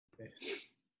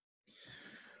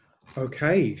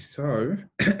Okay, so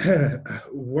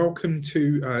welcome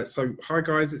to, hi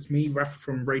guys, it's me, Raf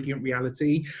from Reydiant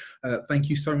Reality. Thank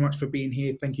you so much for being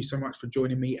here. Thank you so much for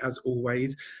joining me as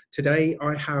always. Today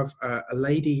I have a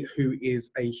lady who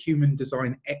is a human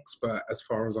design expert as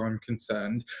far as I'm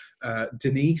concerned.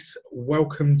 Denise,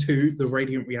 welcome to the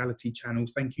Reydiant Reality channel.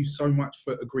 Thank you so much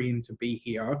for agreeing to be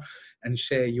here and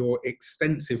share your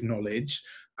extensive knowledge.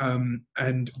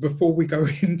 And before we go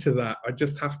into that, I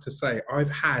just have to say, I've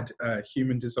had a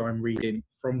human design reading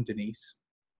from Denise,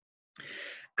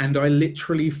 and I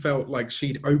literally felt like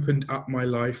she'd opened up my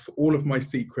life, all of my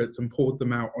secrets, and poured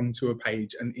them out onto a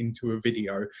page and into a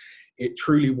video. It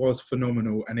truly was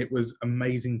phenomenal, and it was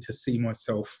amazing to see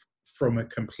myself from a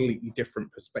completely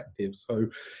different perspective. So,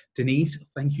 Denise,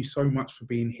 thank you so much for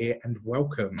being here and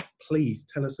welcome. Please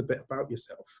tell us a bit about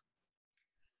yourself.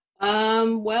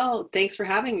 Well, thanks for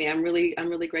having me. I'm really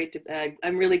glad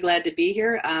to be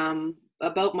here.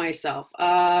 About myself,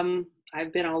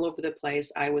 I've been all over the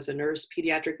place. I was a nurse,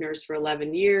 pediatric nurse for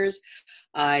 11 years.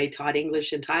 I taught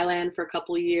English in Thailand for a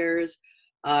couple of years.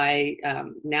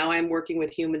 Now I'm working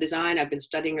with human design. I've been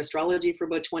studying astrology for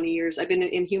about 20 years. I've been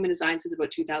in human design since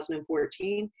about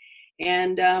 2014.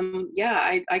 And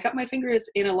yeah, I got my fingers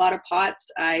in a lot of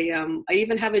pots. I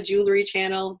even have a jewelry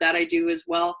channel that I do as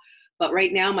well. But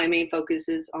right now, my main focus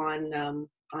is on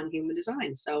human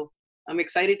design. So I'm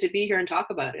excited to be here and talk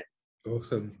about it.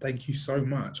 Awesome. Thank you so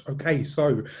much. Okay,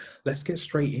 so let's get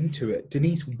straight into it.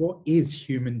 Denise, what is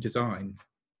human design?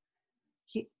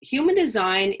 Human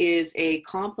design is a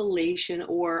compilation,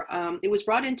 or it was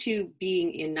brought into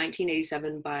being in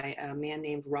 1987 by a man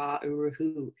named Ra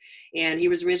Uru, and he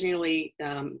was originally,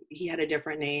 he had a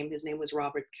different name. His name was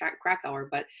Robert Krakauer,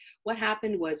 but what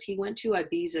happened was he went to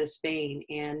Ibiza, Spain,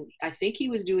 and I think he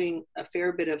was doing a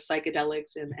fair bit of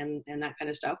psychedelics and that kind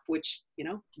of stuff, which, you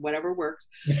know, whatever works.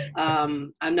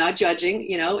 I'm not judging,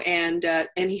 you know, and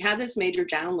he had this major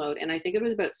download, and I think it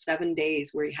was about 7 days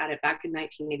where he had it back in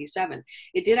 1987.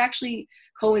 It did actually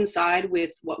coincide with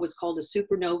what was called a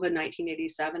supernova in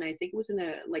 1987. I think it was in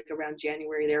like around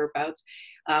January, thereabouts.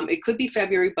 It could be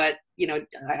February, but you know,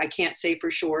 I can't say for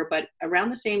sure. But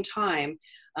around the same time,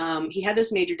 he had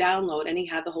this major download, and he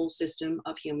had the whole system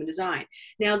of human design.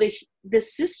 Now, the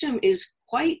system is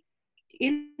quite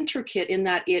intricate in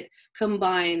that it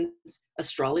combines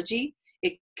astrology.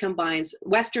 It combines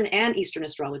Western and Eastern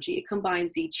astrology. It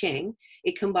combines the I Ching.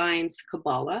 It combines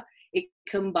Kabbalah. It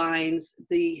combines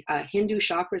the Hindu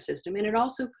chakra system, and it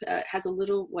also has a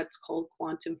little what's called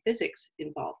quantum physics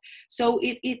involved. So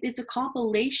it's a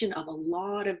compilation of a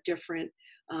lot of different,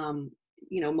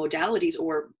 you know, modalities,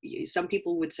 or some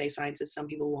people would say sciences, some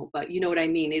people won't, but you know what I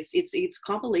mean. It's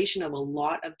compilation of a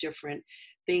lot of different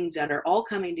things that are all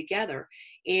coming together,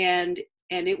 and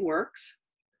it works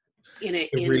in a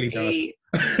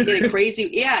crazy,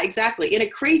 yeah, exactly, in a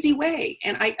crazy way,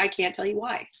 and I can't tell you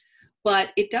why.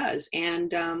 But it does,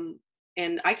 and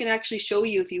I can actually show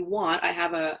you if you want. I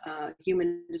have a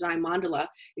human design mandala.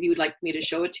 If you would like me to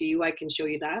show it to you, I can show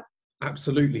you that.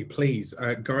 Absolutely, please.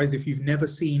 Guys, if you've never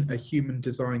seen a human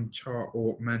design chart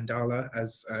or mandala,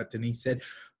 as Denise said,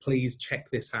 please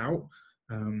check this out.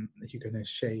 You're going to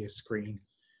share your screen.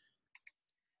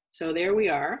 So there we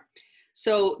are.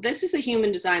 So this is a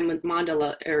human design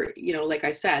mandala, or, you know, like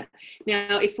I said.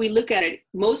 Now, if we look at it,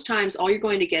 most times all you're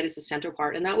going to get is the center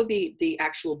part, and that would be the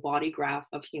actual body graph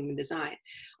of human design.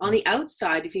 On the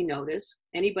outside, if you notice,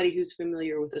 anybody who's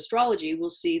familiar with astrology will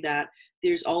see that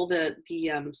there's all the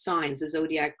signs, the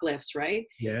zodiac glyphs, right?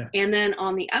 Yeah. And then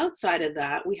on the outside of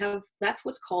that, we have, that's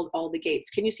what's called all the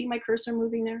gates. Can you see my cursor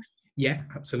moving there? Yeah,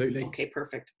 absolutely. Okay,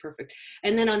 perfect.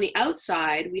 And then on the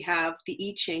outside, we have the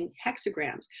I Ching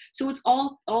hexagrams. So it's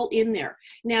all in there.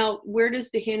 Now, where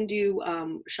does the Hindu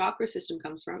chakra system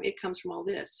comes from? It comes from all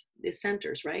this, the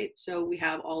centers, right? So we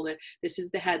have this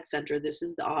is the head center, this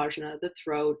is the ajna, the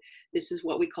throat, this is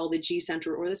what we call the G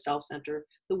center or the self center,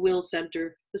 the will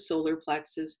center, the solar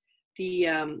plexus,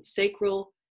 the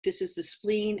sacral, this is the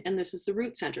spleen, and this is the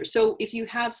root center. So if you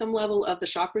have some level of the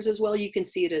chakras as well, you can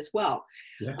see it as well.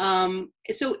 Yeah.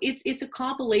 So it's a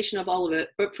compilation of all of it,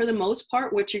 but for the most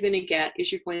part, what you're going to get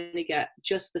is you're going to get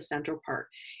just the central part.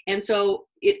 And so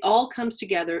it all comes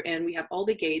together, and we have all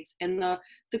the gates. And the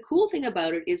cool thing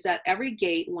about it is that every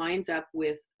gate lines up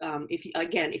with,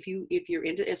 if you're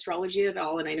into astrology at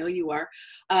all, and I know you are,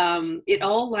 it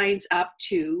all lines up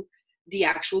to the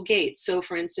actual gates. So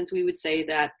for instance, we would say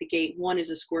that the gate 1 is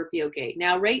a Scorpio gate.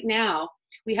 Now, right now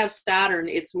we have Saturn,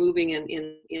 it's moving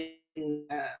in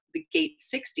the gate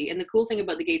 60. And the cool thing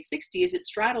about the gate 60 is it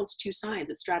straddles two signs.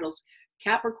 It straddles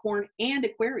Capricorn and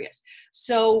Aquarius.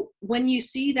 So when you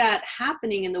see that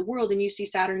happening in the world and you see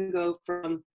Saturn go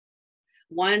from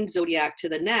one zodiac to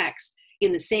the next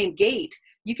in the same gate,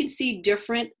 you can see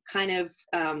different kind of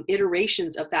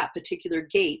iterations of that particular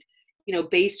gate, you know,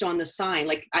 based on the sign.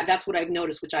 Like that's what I've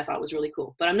noticed, which I thought was really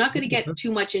cool. But I'm not going to get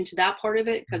too much into that part of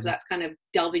it, because that's kind of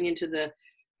delving into the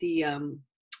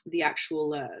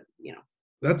actual, you know.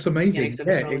 That's amazing.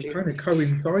 Yeah, astrology. it kind of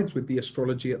coincides with the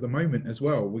astrology at the moment as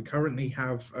well. We currently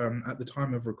have, at the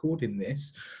time of recording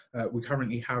this, we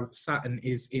currently have Saturn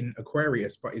is in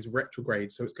Aquarius, but is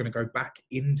retrograde. So it's going to go back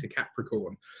into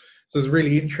Capricorn. So it's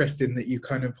really interesting that you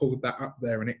kind of pulled that up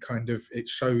there, and it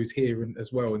shows here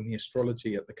as well in the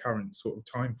astrology at the current sort of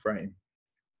time frame.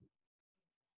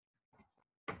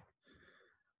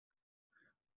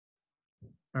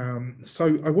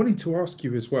 So I wanted to ask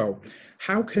you as well,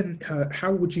 how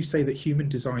would you say that human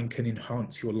design can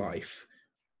enhance your life?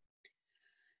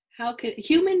 How can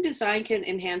human design can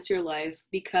enhance your life?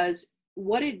 Because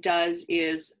what it does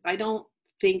is, I don't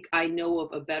think I know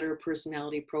of a better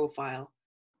personality profile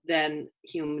than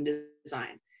human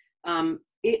design.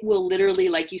 It will literally,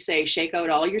 like you say, shake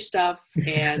out all your stuff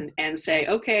and say,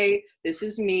 okay, this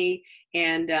is me,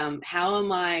 and how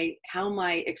am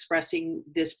I expressing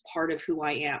this part of who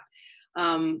I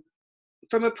am?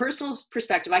 From a personal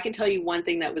perspective, I can tell you one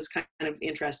thing that was kind of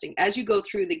interesting. As you go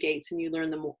through the gates and you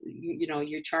learn you know,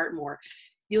 your chart more,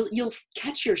 you'll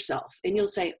catch yourself and you'll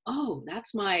say, oh,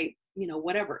 that's my, you know,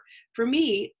 whatever. For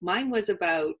me, mine was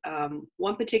about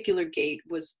one particular gate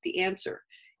was the answer,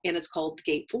 and it's called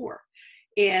gate 4.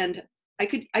 And I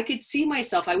could see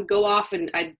myself, I would go off and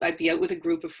I'd be out with a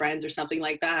group of friends or something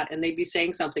like that, and they'd be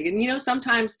saying something. And, you know,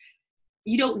 sometimes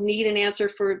you don't need an answer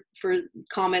for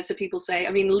comments that people say.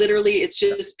 I mean, literally, it's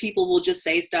just people will just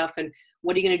say stuff, and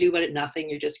what are you going to do about it? Nothing.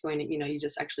 You're just going to, you know, you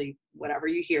just actually, whatever,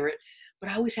 you hear it. But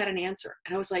I always had an answer.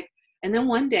 And I was like, and then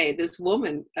one day, this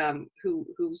woman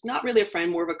who's not really a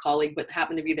friend, more of a colleague, but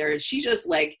happened to be there, and she just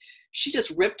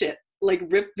ripped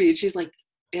me. And she's like,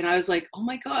 and I was like, oh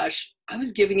my gosh, I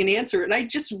was giving an answer and I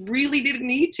just really didn't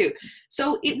need to.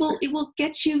 So it will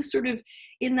get you sort of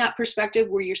in that perspective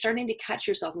where you're starting to catch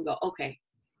yourself and go, okay,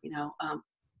 you know,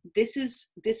 this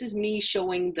is me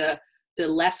showing the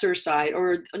lesser side,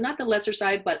 or not the lesser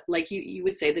side, but like you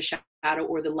would say the shadow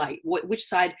or the light. Which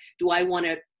side do I want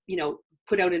to, you know,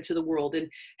 put out into the world, and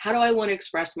how do I want to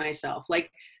express myself? Like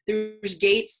there's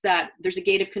a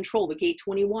gate of control, the gate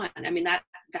 21. I mean,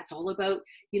 that's all about,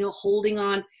 you know, holding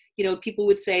on. You know, people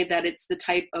would say that it's the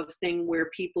type of thing where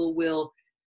people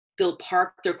they'll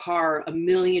park their car a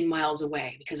million miles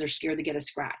away because they're scared to get a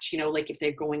scratch, you know, like if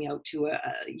they're going out to a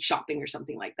shopping or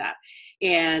something like that,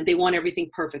 and they want everything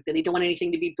perfect and they don't want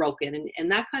anything to be broken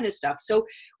and that kind of stuff. So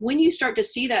when you start to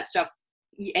see that stuff,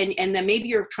 and then maybe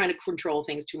you're trying to control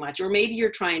things too much, or maybe you're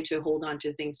trying to hold on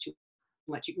to things too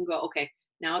much, you can go, okay,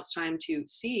 now it's time to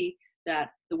see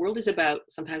that the world is about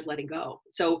sometimes letting go.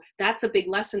 So that's a big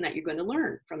lesson that you're going to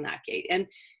learn from that gate.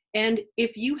 And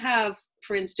if you have,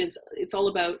 for instance, it's all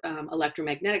about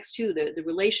electromagnetics too, the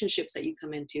relationships that you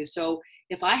come into. So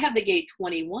if I have the gate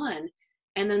 21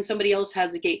 and then somebody else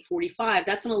has the gate 45,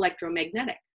 that's an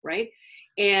electromagnetic, right?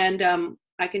 And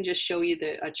I can just show you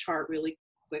a chart really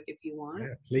quick if you want.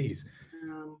 Yeah, please.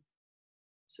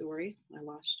 Sorry, I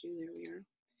lost you. There we are.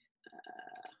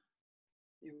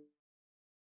 There we are.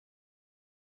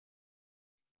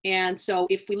 And so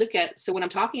if we look at, so what I'm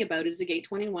talking about is the gate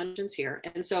 21 here.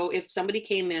 And so if somebody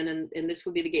came in and this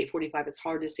would be the gate 45, it's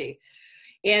hard to see.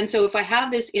 And so if I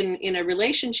have this in a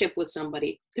relationship with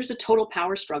somebody, there's a total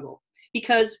power struggle,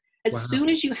 because as soon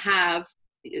as you have,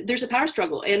 there's a power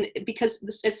struggle. And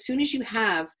because as soon as you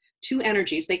have two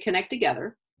energies, they connect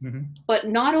together. Mm-hmm. But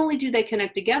not only do they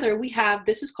connect together,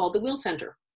 this is called the will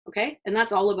center. Okay. And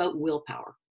that's all about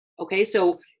willpower. Okay.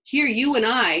 So here you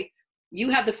and you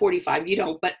have the 45, you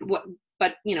don't,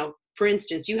 but you know, for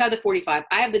instance, you have the 45,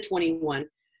 I have the 21,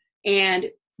 and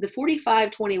the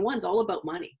 45-21 is all about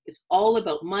money. It's all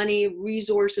about money,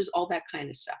 resources, all that kind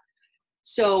of stuff.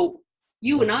 So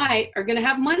you and I are going to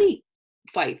have money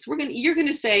fights. You're going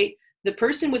to say the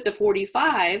person with the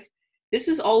 45, this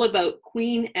is all about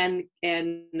queen and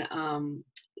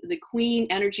the queen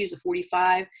energy is a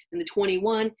 45 and the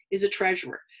 21 is a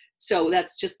treasurer. So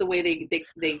that's just the way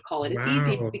they call it. It's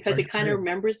easy because it kind of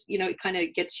remembers, you know, it kind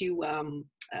of gets you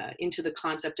into the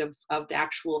concept of the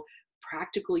actual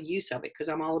practical use of it, because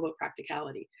I'm all about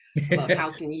practicality. about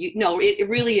how can you, no, it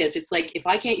really is. It's like, if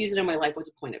I can't use it in my life, what's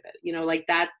the point of it? You know, like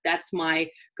that's my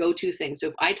go-to thing. So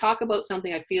if I talk about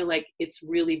something, I feel like it's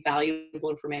really valuable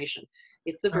information.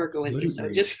 It's the Virgo in me. So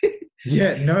Absolutely. just,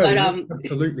 Yeah, no, but, no,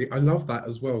 absolutely. I love that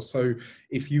as well. So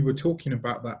if you were talking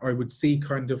about that, I would see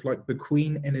kind of like the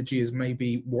Queen energy is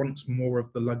maybe wants more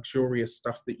of the luxurious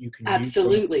stuff that you can use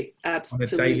absolutely, on a daily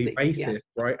absolutely. Yeah. basis,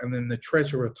 right? And then the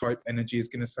treasurer type energy is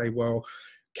going to say, well,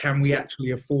 can we Yeah.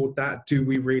 actually afford that? Do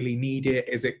we really need it?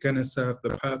 Is it going to serve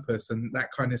the purpose? And that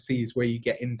kind of sees where you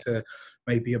get into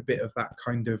maybe a bit of that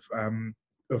kind of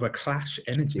a clash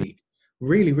energy.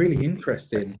 Really, really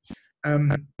interesting.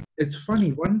 It's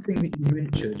funny, one thing that you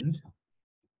mentioned.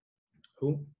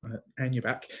 Oh, and you're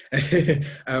back.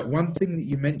 One thing that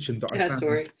you mentioned that I Yeah. found,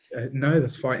 Sorry. no,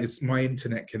 that's fine. It's my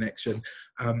internet connection.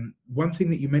 One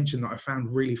thing that you mentioned that I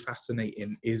found really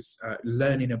fascinating is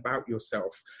learning about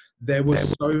yourself. There were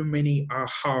so many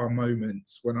aha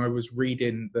moments when I was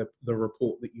reading the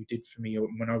report that you did for me, or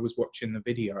when I was watching the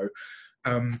video.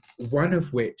 One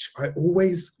of which I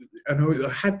always, and I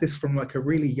had this from like a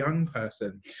really young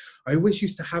person, I always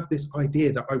used to have this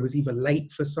idea that I was either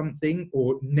late for something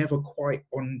or never quite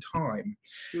on time.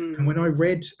 And when I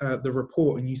read the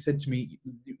report and you said to me,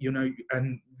 you know,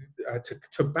 and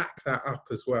to back that up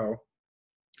as well,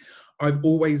 I've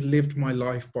always lived my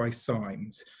life by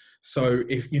signs. So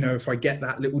if, you know, if I get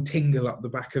that little tingle up the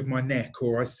back of my neck,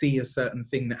 or I see a certain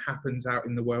thing that happens out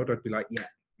in the world, I'd be like, yeah,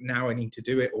 now I need to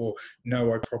do it, or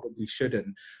no, I probably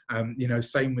shouldn't. You know,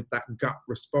 same with that gut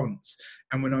response.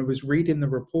 And when I was reading the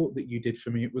report that you did for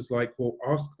me, it was like, well,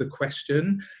 ask the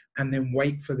question and then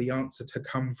wait for the answer to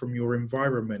come from your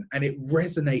environment. And it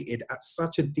resonated at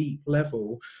such a deep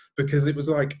level, because it was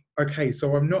like, okay,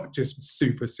 so I'm not just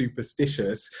super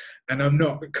superstitious, and I'm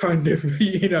not kind of,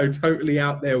 you know, totally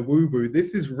out there woo-woo.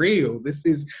 This is real. This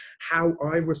is how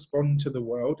I respond to the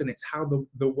world, and it's how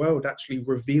the world actually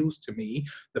reveals to me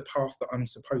the path that I'm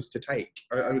supposed to take.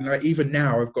 I mean, like, even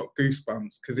now I've got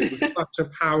goosebumps because it was such a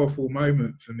powerful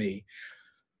moment for me.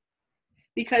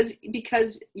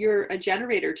 because you're a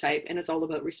generator type, and it's all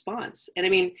about response. And I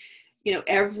mean, you know,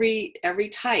 every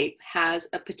type has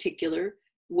a particular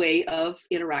way of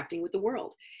interacting with the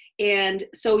world. And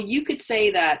so you could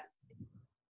say that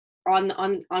on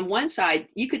one side,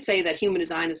 you could say that human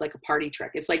design is like a party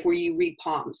trick. It's like where you read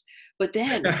palms. But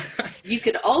then you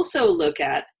could also look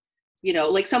at, you know,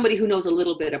 like somebody who knows a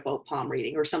little bit about palm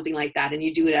reading or something like that, and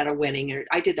you do it at a wedding. Or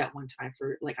I did that one time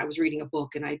for, like, I was reading a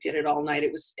book and I did it all night.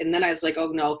 It was, and then I was like, oh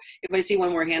no, if I see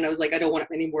one more hand, I was like, I don't want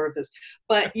any more of this.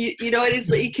 But you know,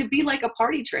 it could be like a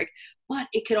party trick, but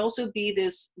it could also be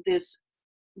this,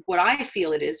 what I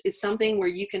feel it is something where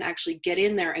you can actually get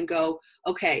in there and go,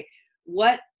 okay,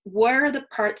 where are the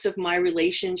parts of my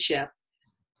relationship,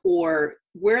 or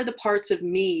where are the parts of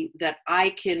me that I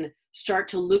can start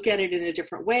to look at it in a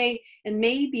different way, and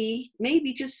maybe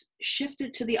just shift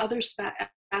it to the other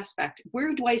aspect.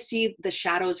 Where do I see the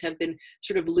shadows have been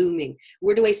sort of looming?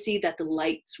 Where do I see that the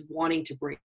light's wanting to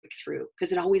break through?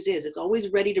 Because it always is. It's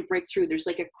always ready to break through. There's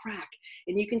like a crack,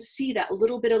 and you can see that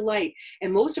little bit of light,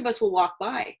 and most of us will walk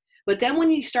by. But then when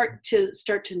you start to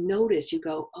notice, you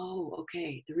go, oh,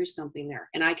 okay, there is something there,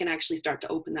 and I can actually start to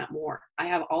open that more. I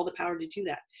have all the power to do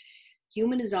that.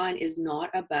 Human design is not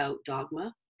about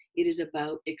dogma. It is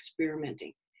about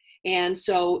experimenting. And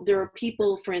so there are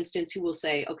people, for instance, who will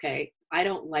say, okay, I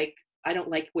don't like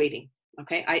waiting.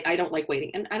 Okay. I don't like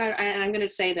waiting. And I'm going to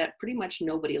say that pretty much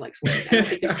nobody likes waiting. I don't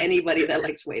think there's anybody that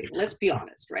likes waiting. Let's be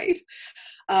honest. Right.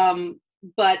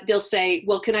 But they'll say,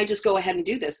 well, can I just go ahead and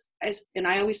do this? And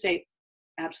I always say,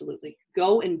 absolutely.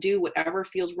 Go and do whatever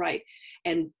feels right.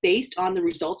 And based on the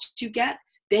results you get,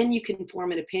 then you can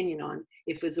form an opinion on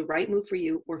if it was the right move for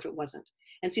you or if it wasn't.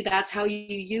 And see, that's how you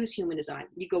use human design.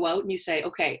 You go out and you say,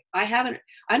 okay, I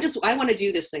want to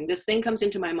do this thing. This thing comes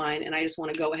into my mind and I just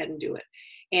want to go ahead and do it.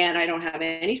 And I don't have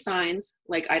any signs,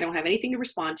 like I don't have anything to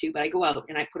respond to, but I go out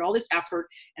and I put all this effort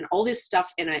and all this stuff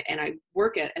and I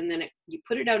work it. And then you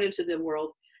put it out into the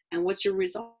world. And what's your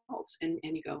results? And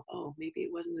you go, oh, maybe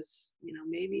it wasn't as, you know,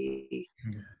 maybe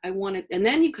I want it. And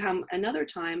then you come another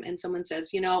time and someone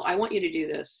says, you know, I want you to do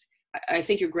this. I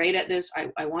think you're great at this.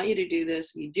 I want you to do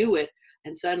this. You do it.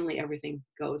 And suddenly everything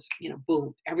goes, you know,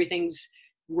 boom, everything's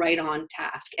right on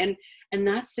task. And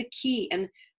that's the key. And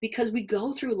because we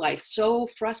go through life so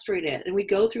frustrated, and we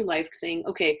go through life saying,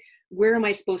 okay, where am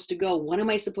I supposed to go? What am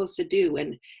I supposed to do?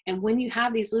 And when you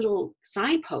have these little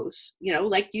signposts, you know,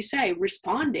 like you say,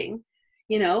 responding,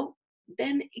 you know,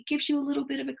 then it gives you a little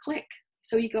bit of a click.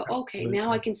 So you go, okay,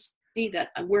 now I can see that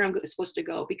where I'm supposed to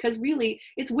go, because really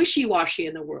it's wishy-washy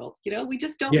in the world. You know, we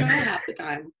just don't know half the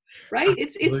time, right?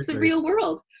 It's the real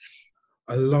world.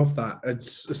 I love that.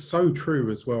 It's so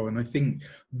true as well. And I think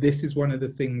this is one of the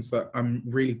things that I'm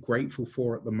really grateful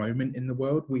for at the moment in the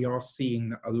world. We are seeing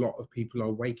that a lot of people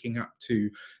are waking up to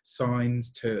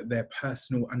signs, to their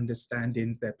personal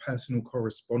understandings, their personal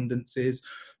correspondences.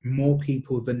 More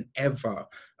people than ever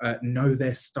know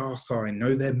their star sign,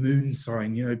 know their moon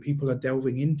sign. You know, people are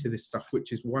delving into this stuff,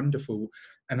 which is wonderful.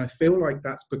 And I feel like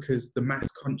that's because the mass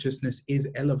consciousness is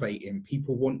elevating.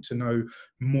 People want to know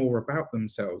more about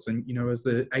themselves. And, you know, as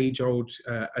the age-old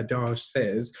adage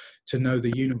says, to know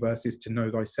the universe is to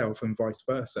know thyself, and vice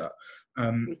versa.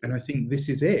 And I think this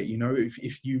is it. You know,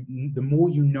 if you, the more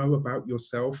you know about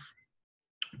yourself,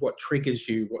 what triggers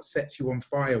you, what sets you on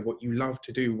fire, what you love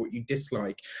to do, what you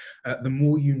dislike, the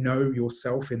more you know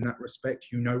yourself in that respect,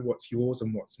 you know what's yours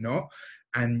and what's not,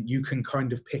 and you can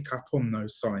kind of pick up on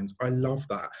those signs. I love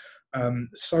that.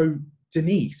 So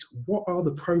Denise, what are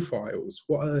the profiles?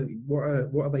 What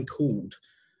are they called?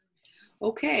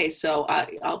 Okay, so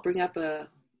I'll bring up an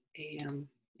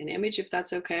image if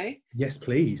that's okay. Yes,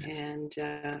 please. And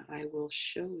I will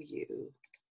show you.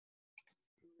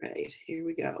 Right, here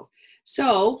we go.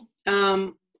 So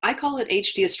I call it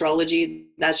HD astrology.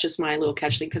 That's just my little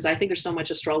catchly because I think there's so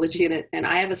much astrology in it. And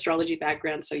I have astrology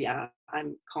background, so yeah,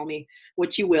 call me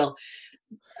what you will.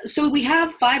 So we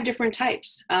have 5 different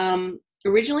types.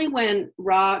 Originally when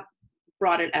Ra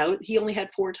brought it out, he only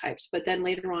had 4 types, but then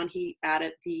later on he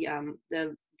added the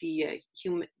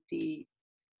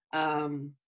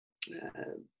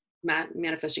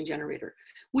manifesting generator,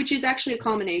 which is actually a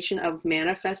combination of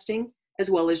manifesting as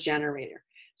well as generator.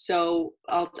 So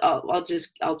I'll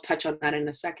touch on that in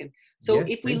a second. So Yeah,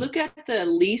 if we look at the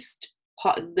least,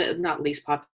 not least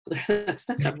popular,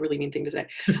 that's a really mean thing to say.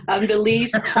 The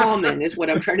least common is what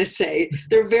I'm trying to say.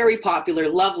 They're very popular,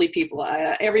 lovely people.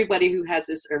 Everybody who has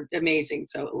this are amazing.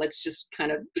 So let's just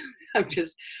kind of,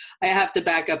 I have to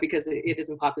back up because it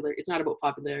isn't popular. It's not about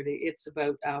popularity. It's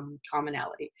about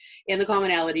commonality. And the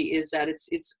commonality is that it's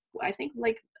I think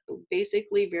like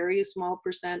basically very small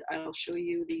percent. I'll show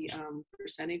you the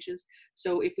percentages.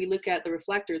 So if we look at the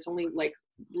reflector, it's only like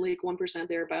 1%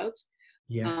 thereabouts.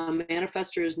 yeah.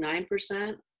 Manifestor is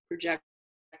 9%, projector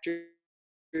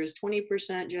is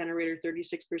 20%, generator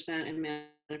 36%, and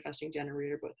manifesting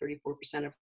generator about 34%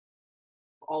 of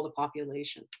all the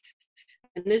population.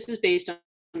 And this is based on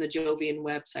the Jovian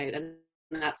website, and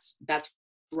that's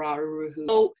Ra Uruhu.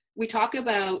 So we talk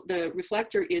about the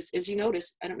reflector is, as you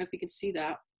notice, I don't know if you can see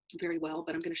that very well,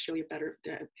 but I'm going to show you a better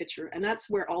picture, and that's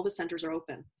where all the centers are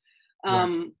open.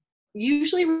 Right.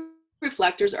 Usually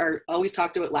reflectors are always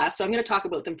talked about last, so I'm going to talk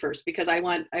about them first because I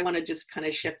want to just kind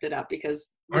of shift it up because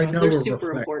they're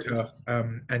super important.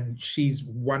 And she's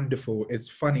wonderful. It's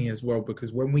funny as well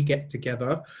because when we get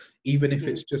together, even if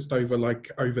it's just over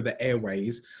the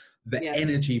airways, the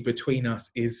energy between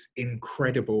us is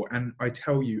incredible. And I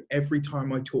tell you, every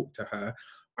time I talk to her,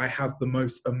 I have the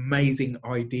most amazing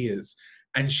ideas.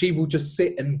 And she will just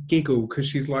sit and giggle because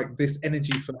she's like, this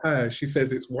energy for her, she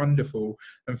says it's wonderful.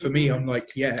 And for me, I'm like,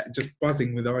 yeah, just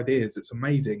buzzing with ideas. It's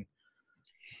amazing.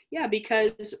 Yeah,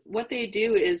 because what they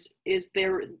do is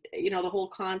they're, the whole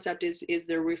concept is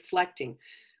they're reflecting.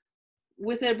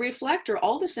 With a reflector,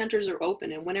 all the centers are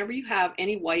open. And whenever you have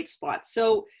any white spots,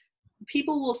 so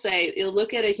people will say, they'll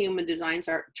look at a human design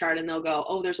chart and they'll go,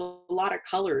 oh, there's a lot of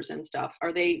colors and stuff.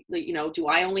 Are they, do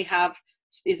I only have,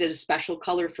 is it a special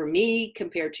color for me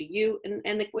compared to you? And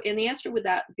the answer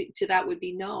to that would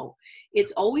be no.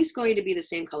 It's always going to be the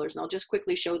same colors. And I'll just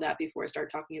quickly show that before I start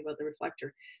talking about the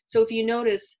reflector. So if you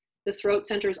notice, the throat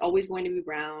center is always going to be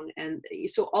brown. And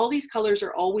so all these colors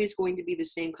are always going to be the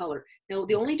same color. Now,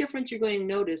 the only difference you're going to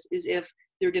notice is if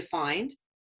they're defined,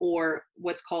 or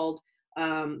what's called,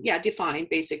 defined,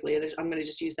 basically. I'm going to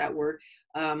just use that word.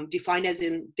 Defined as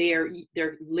in they're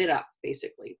lit up,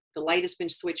 basically. The light has been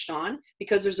switched on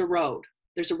because there's a road.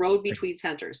 There's a road between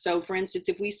centers. So for instance,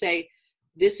 if we say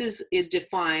this is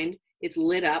defined, it's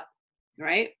lit up,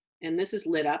 right? And this is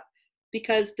lit up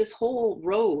because this whole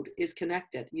road is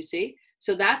connected, you see?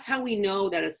 So that's how we know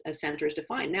that a center is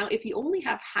defined. Now, if you only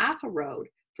have half a road,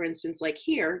 for instance, like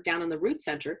here, down in the root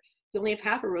center, if you only have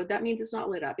half a road, that means it's not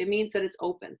lit up. It means that it's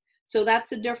open. So that's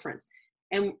the difference,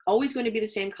 and always going to be the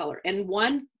same color. And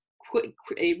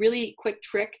a really quick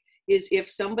trick is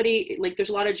if somebody, like there's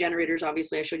a lot of generators,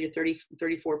 obviously I showed you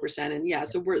 34%. And yeah,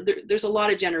 so there's a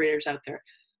lot of generators out there.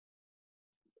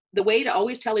 The way to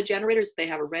always tell a generator is they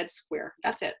have a red square.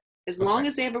 That's it. As long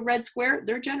as they have a red square,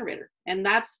 they're a generator. And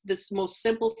that's the most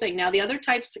simple thing. Now, the other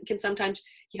types can sometimes,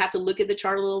 you have to look at the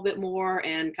chart a little bit more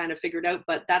and kind of figure it out,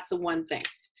 but that's the one thing.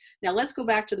 Now let's go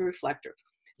back to the reflector.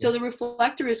 So the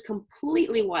reflector is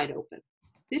completely wide open.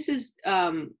 This is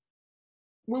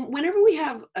whenever we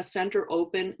have a center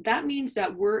open, that means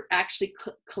that we're actually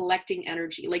collecting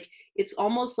energy. Like, it's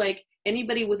almost like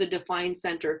anybody with a defined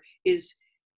center is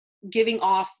giving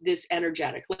off this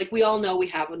energetic, like we all know we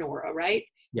have an aura, right?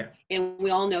 Yeah. And we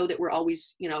all know that we're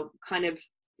always, kind of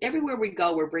everywhere we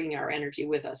go, we're bringing our energy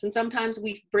with us. And sometimes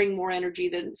we bring more energy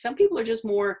than some people are just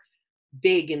more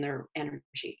big in their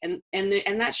energy. And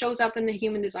that shows up in the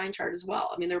human design chart as well.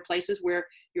 I mean, there are places where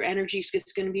your energy is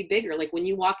just going to be bigger. Like when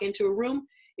you walk into a room,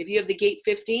 if you have the gate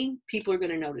 15, people are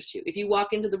going to notice you. If you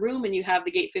walk into the room and you have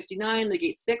the gate 59, the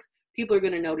gate 6, people are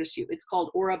going to notice you. It's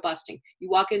called aura busting. You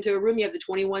walk into a room, you have the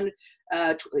 21,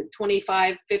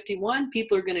 25, 51,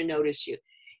 people are going to notice you.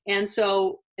 And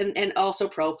so, and also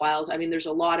profiles. I mean, there's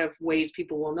a lot of ways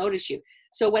people will notice you.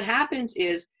 So what happens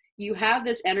is you have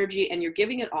this energy and you're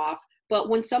giving it off. But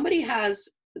when somebody has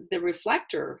the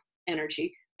reflector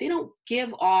energy, they don't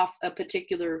give off a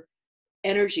particular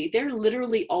energy. They're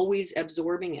literally always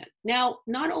absorbing it. Now,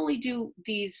 not only do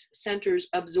these centers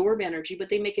absorb energy, but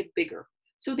they make it bigger.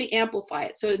 So they amplify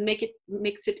it. So it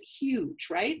makes it huge,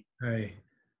 right? Hey.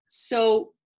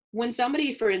 So when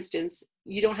somebody, for instance,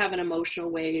 you don't have an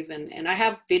emotional wave, and I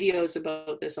have videos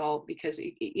about this all because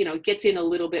it gets in a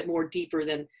little bit more deeper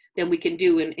than we can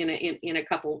do in a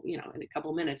couple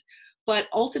minutes. But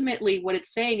ultimately, what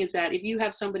it's saying is that if you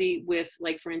have somebody with,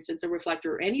 like, for instance, a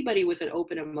reflector, or anybody with an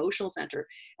open emotional center,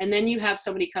 and then you have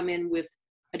somebody come in with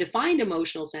a defined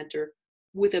emotional center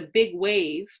with a big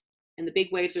wave, and the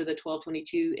big waves are the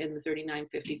 1222 and the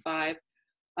 3955.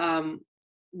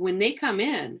 When they come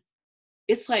in,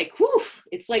 it's like, whoof,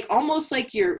 it's like almost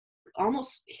like you're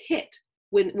almost hit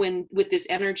when with this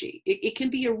energy. It can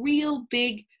be a real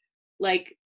big,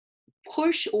 like,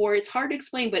 push, or it's hard to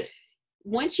explain, but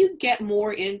once you get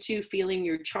more into feeling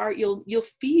your chart, you'll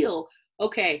feel,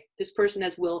 okay, this person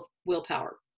has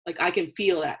willpower. Like, I can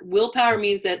feel that. Willpower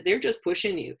means that they're just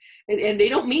pushing you, and they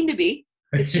don't mean to be.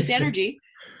 It's just energy,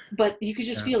 but you can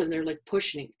just feel it. And they're like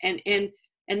pushing, and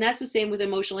that's the same with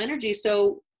emotional energy.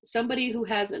 So somebody who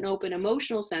has an open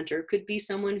emotional center could be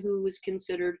someone who is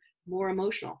considered more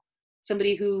emotional.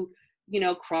 Somebody who,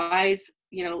 cries,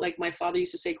 like my father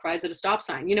used to say, cries at a stop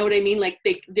sign. You know what I mean? Like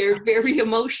they're very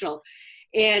emotional.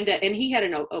 And he had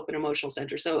an open emotional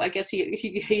center. So I guess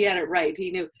he had it right.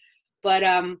 He knew. But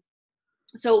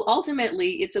so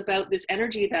ultimately it's about this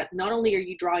energy that not only are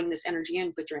you drawing this energy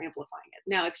in, but you're amplifying it.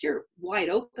 Now, if you're wide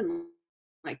open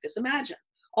like this, imagine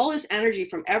all this energy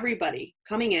from everybody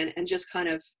coming in and just kind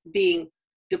of being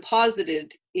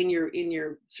deposited in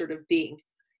your sort of being.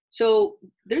 So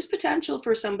there's potential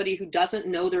for somebody who doesn't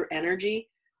know their energy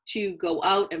to go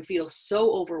out and feel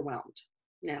so overwhelmed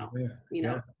now,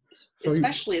 So,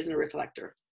 especially as a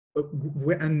reflector.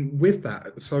 And with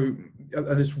that, so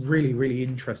it's really, really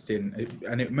interesting,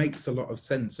 and it makes a lot of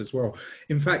sense as well.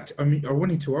 In fact, I mean, I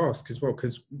wanted to ask as well,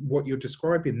 because what you're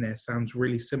describing there sounds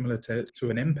really similar to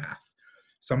an empath.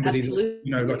 Somebody,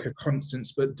 Absolutely. like a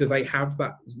Constance, but do they have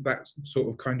that sort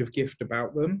of kind of gift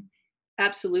about them?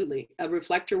 Absolutely. A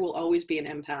reflector will always be an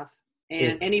empath,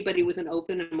 and anybody with an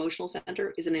open emotional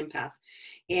center is an empath.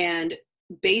 And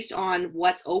based on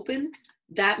what's open,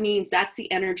 that means that's the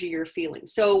energy you're feeling.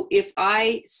 So if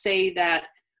I say that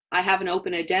I have an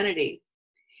open identity,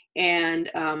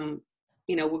 and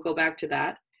we'll go back to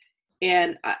that,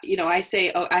 and I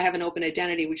say, oh, I have an open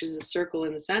identity, which is a circle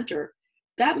in the center,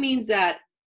 that means that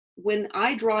when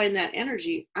I draw in that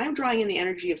energy, I'm drawing in the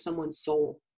energy of someone's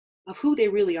soul, of who they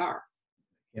really are.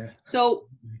 Yeah. So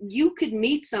you could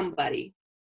meet somebody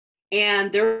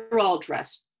and they're all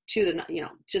dressed to the,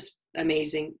 just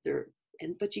amazing.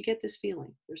 But you get this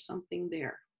feeling, there's something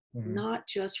there, not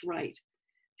just right.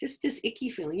 Just this icky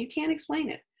feeling. You can't explain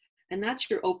it. And that's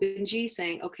your open G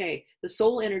saying, okay, the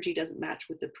soul energy doesn't match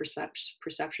with the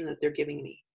perception that they're giving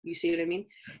me. You see what I mean?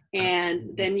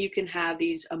 And then you can have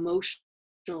these emotional,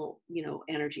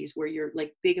 energies where you're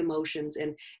like big emotions,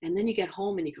 and then you get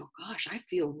home and you go, gosh, I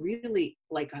feel really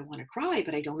like I want to cry,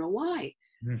 but I don't know why.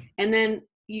 And then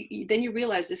you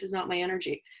realize this is not my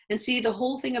energy. And see, the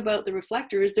whole thing about the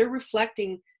reflector is they're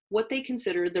reflecting what they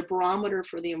consider the barometer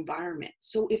for the environment.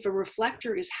 So if a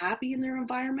reflector is happy in their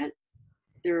environment's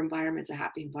a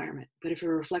happy environment. But if a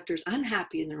reflector is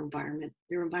unhappy in their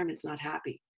environment's not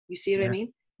happy. You see what I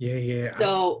mean? Yeah.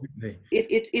 So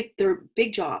absolutely. they're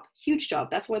big job, huge job.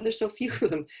 That's why there's so few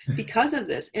of them, because of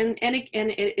this. And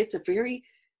it's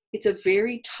a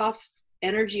very tough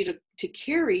energy to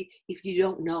carry if you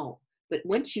don't know. But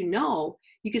once you know,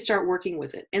 you can start working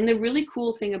with it. And the really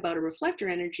cool thing about a reflector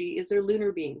energy is they're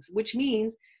lunar beings, which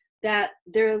means that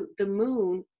they're the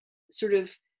moon sort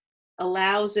of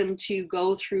allows them to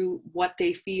go through what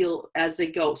they feel as they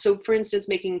go. So for instance,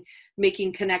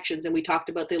 making connections, and we talked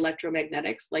about the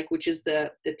electromagnetics, like, which is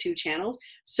the two channels.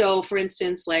 So for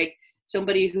instance, like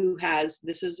somebody who has,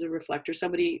 this is a reflector,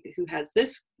 somebody who has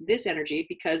this energy,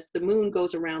 because the moon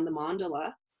goes around the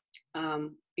mandala.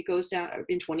 It goes down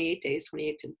in 28 days,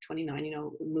 28 to 29,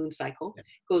 moon cycle,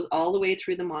 goes all the way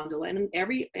through the mandala, and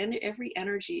every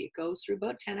energy, it goes through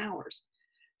about 10 hours.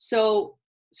 So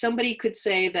somebody could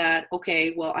say that,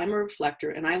 okay, well, I'm a reflector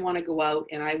and I want to go out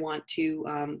and I want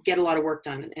to get a lot of work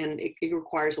done. And it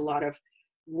requires a lot of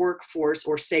workforce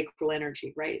or sacral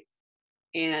energy, right?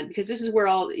 And because this is where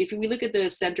if we look at the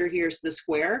center, here's the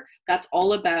square, that's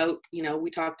all about, we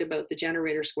talked about the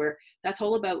generator square. That's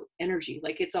all about energy.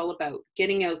 Like, it's all about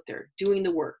getting out there, doing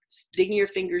the work, digging your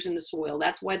fingers in the soil.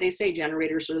 That's why they say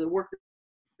generators are the worker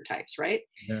types, right?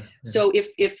 Yeah. So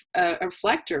if a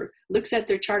reflector looks at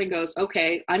their chart and goes,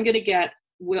 okay, I'm going to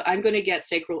get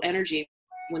sacral energy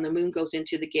when the moon goes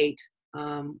into the gate,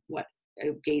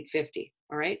 gate 50.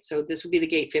 All right. So this would be the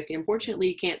gate 50. Unfortunately,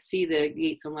 you can't see the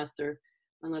gates unless they're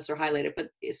highlighted, but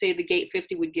say the gate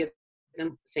 50 would give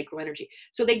them sacral energy.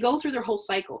 So they go through their whole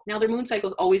cycle. Now their moon cycle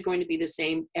is always going to be the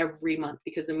same every month,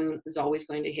 because the moon is always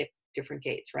going to hit different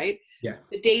gates, right? Yeah.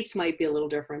 The dates might be a little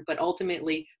different, but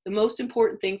ultimately the most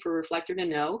important thing for a reflector to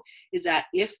know is that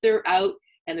if they're out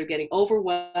and they're getting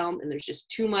overwhelmed and there's just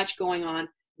too much going on,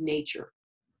 nature,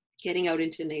 getting out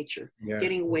into nature,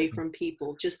 getting away from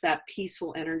people, just that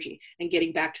peaceful energy, and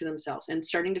getting back to themselves and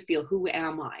starting to feel, who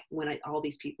am I when all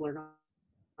these people are not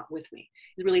with me,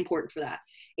 is really important for that.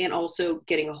 And also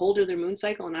getting a hold of their moon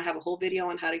cycle, and I have a whole video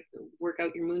on how to work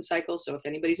out your moon cycle, so if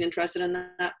anybody's interested in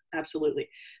that, absolutely.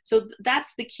 So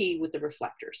that's the key with the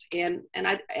reflectors, and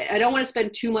I don't want to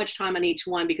spend too much time on each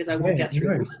one because I won't get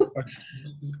through them.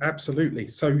 Absolutely.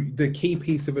 So the key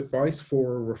piece of advice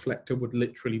for a reflector would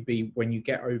literally be, when you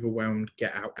get overwhelmed,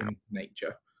 get out into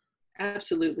nature.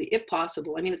 Absolutely, if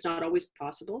possible. I mean, it's not always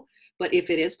possible, but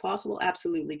if it is possible,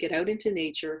 absolutely get out into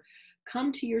nature,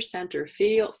 come to your center,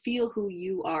 feel who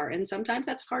you are. And sometimes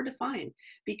that's hard to find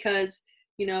because,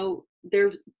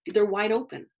 they're wide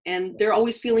open and they're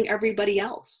always feeling everybody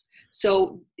else.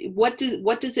 So what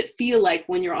does it feel like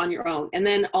when you're on your own? And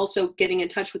then also getting in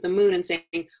touch with the moon and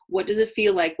saying, what does it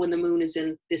feel like when the moon is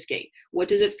in this gate? What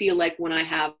does it feel like when I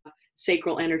have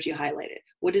sacral energy highlighted?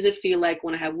 What does it feel like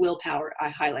when I have willpower I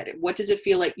highlighted? What does it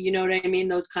feel like? You know what I mean?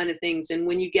 Those kind of things. And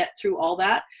when you get through all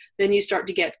that, then you start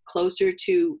to get closer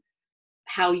to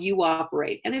how you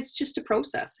operate. And it's just a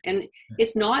process. And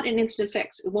it's not an instant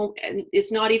fix.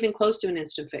 It's not even close to an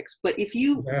instant fix. But if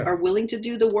you are willing to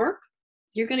do the work,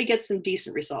 you're going to get some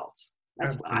decent results.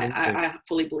 That's I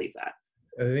fully believe that.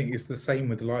 I think it's the same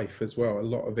with life as well. A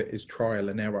lot of it is trial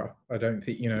and error. I don't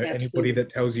think, anybody that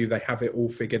tells you they have it all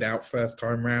figured out first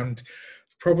time round,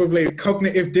 probably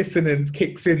cognitive dissonance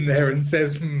kicks in there and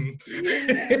says,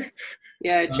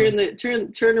 Yeah,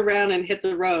 turn around and hit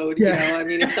the road. I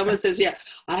mean, if someone says, yeah,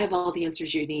 I have all the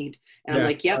answers you need. And I'm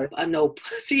like, yep, nope.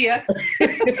 See ya.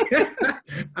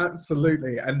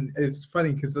 Absolutely. And it's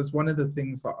funny because that's one of the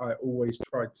things that I always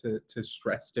try to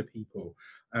stress to people.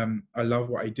 I love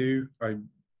what I do. I,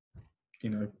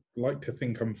 like to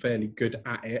think I'm fairly good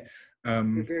at it.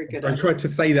 You're very good I try to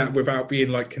say that without being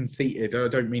like conceited. I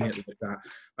don't mean it like that.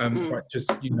 But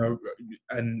just,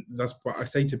 and that's what I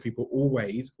say to people,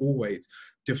 always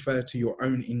defer to your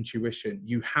own intuition.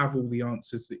 You have all the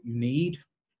answers that you need.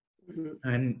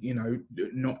 And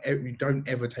don't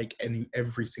ever take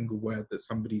every single word that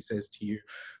somebody says to you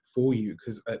for you,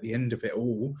 because at the end of it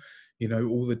all,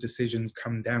 all the decisions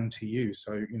come down to you.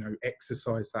 So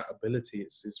exercise that ability.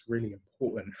 It's really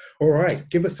important. All right,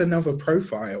 give us another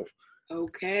profile.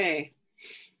 Okay,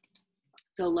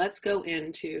 so let's go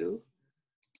into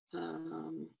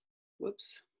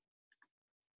whoops,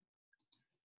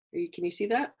 can you see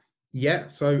that? Yeah,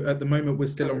 so at the moment we're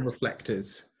still on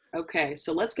reflectors. Okay,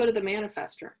 so let's go to the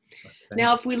manifestor. Okay.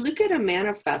 Now, if we look at a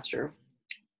manifestor,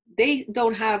 they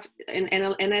don't have, and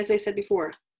as I said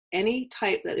before, any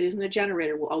type that isn't a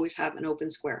generator will always have an open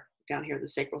square down here, the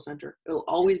sacral center. It will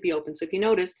always be open. So if you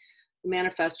notice, the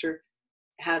manifestor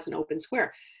has an open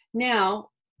square. Now,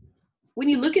 when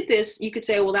you look at this, you could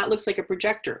say, well, that looks like a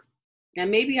projector.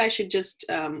 And maybe I should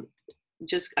I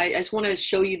just want to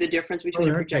show you the difference between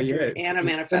a projector and a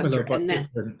manifestor. Similar, and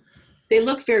then they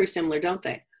look very similar, don't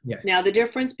they? Yeah. Now, the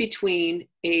difference between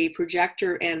a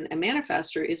projector and a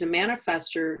manifestor is a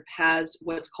manifestor has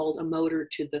what's called a motor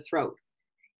to the throat.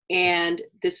 And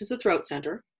this is the throat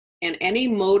center. And any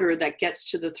motor that gets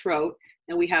to the throat,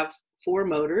 and we have 4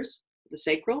 motors, the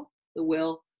sacral, the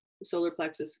will, the solar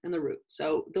plexus, and the root.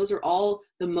 So those are all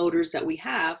the motors that we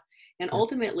have. And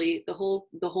ultimately, the whole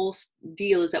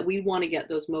deal is that we want to get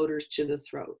those motors to the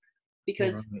throat,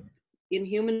 because Right. in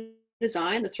human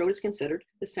design, the throat is considered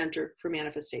the center for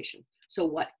manifestation. So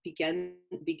what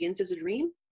begins as a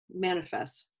dream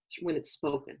manifests when it's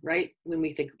spoken, right? When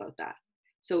we think about that.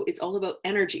 So it's all about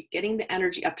energy, getting the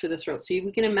energy up to the throat. So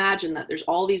we can imagine that there's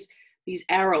all these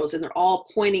arrows and they're all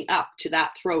pointing up to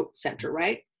that throat center,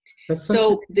 right? That's such an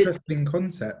So interesting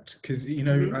concept, because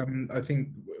mhm, I think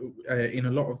in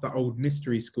a lot of the old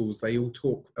mystery schools they all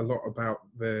talk a lot about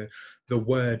the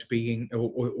word being,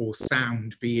 or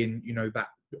sound being, that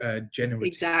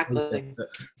generative process exactly. that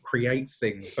creates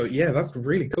things. So yeah, that's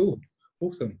really cool.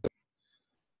 Awesome.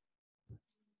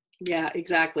 Yeah,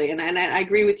 exactly. And I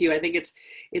agree with you. I think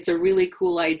it's a really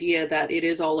cool idea that it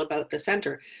is all about the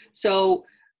center. So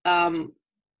um,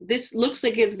 this looks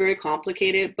like it's very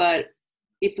complicated, but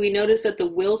if we notice that the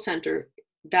will center,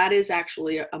 that is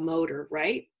actually a motor,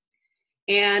 right?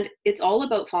 And it's all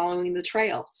about following the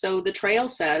trail. So the trail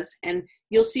says, and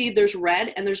you'll see there's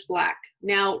red and there's black.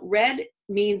 Now, red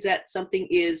means that something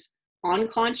is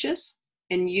unconscious,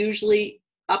 and usually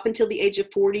up until the age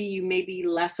of 40, you may be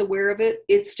less aware of it.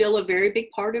 It's still a very big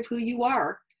part of who you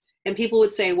are. And people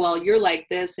would say, well, you're like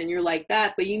this and you're like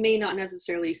that, but you may not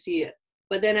necessarily see it.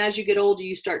 But then as you get older,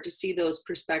 you start to see those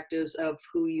perspectives of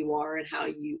who you are and how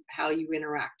you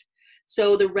interact.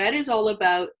 So the red is all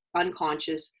about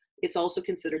unconscious. It's also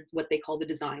considered what they call the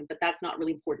design, but that's not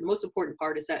really important. The most important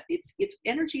part is that it's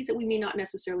energies that we may not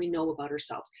necessarily know about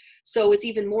ourselves. So it's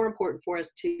even more important for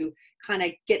us to kind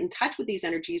of get in touch with these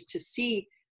energies to see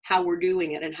how we're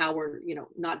doing it and how we're,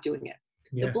 not doing it.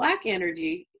 The Yeah. black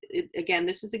energy, again,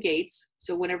 this is the gates.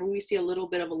 So whenever we see a little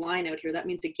bit of a line out here, that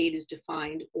means the gate is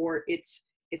defined, or it's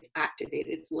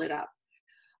activated, it's lit up.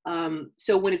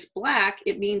 So when it's black,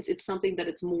 it means it's something that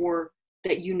it's more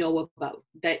that you know about,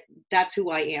 that's who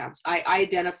I am. I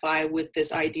identify with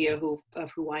this idea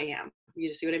of who I am.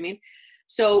 You see what I mean?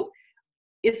 So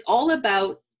it's all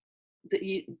about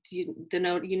you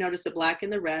notice the black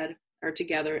and the red are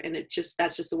together, and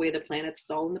that's just the way the planets,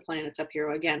 it's all in the planets up here.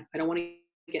 Again, I don't want to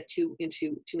get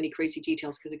into too many crazy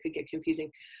details because it could get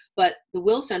confusing, but the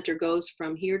will center goes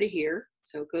from here to here.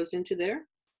 So it goes into there,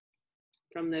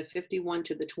 from the 51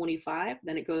 to the 25,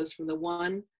 then it goes from the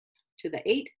 1 to the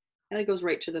 8, and it goes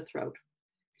right to the throat.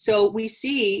 So we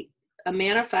see a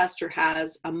manifestor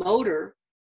has a motor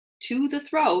to the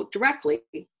throat directly,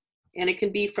 and it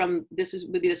can be from,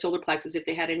 would be the solar plexus. If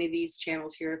they had any of these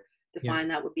channels here defined,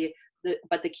 that would be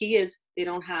but the key is they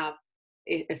don't have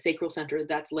a sacral center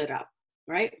that's lit up,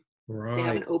 right? They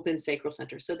have Right. an open sacral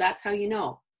center. So that's how you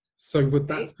know. So would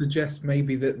that Okay? suggest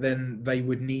maybe that then they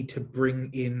would need to bring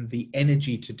in the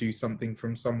energy to do something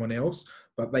from someone else,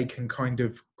 but they can kind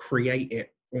of create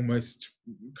it almost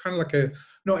kind of like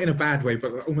not in a bad way,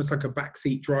 but almost like a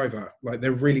backseat driver. Like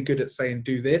they're really good at saying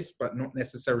do this, but not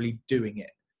necessarily doing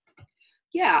it.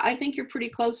 Yeah, I think you're pretty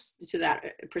close to that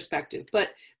perspective.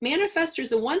 But manifestors,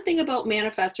 the one thing about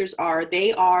manifestors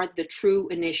they are the true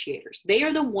initiators. They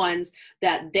are the ones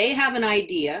that they have an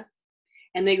idea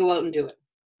and they go out and do it.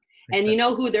 And Okay. you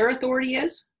know who their authority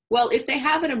is? Well, if they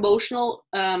have an emotional,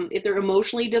 if they're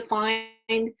emotionally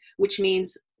defined, which I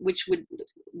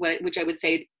would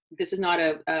say, this is not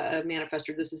a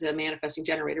manifestor, this is a manifesting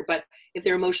generator. But if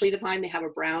they're emotionally defined, they have a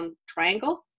brown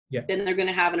triangle, Yeah. then they're going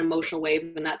to have an emotional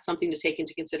wave, and that's something to take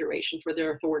into consideration for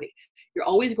their authority. You're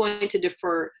always going to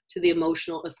defer to the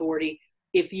emotional authority.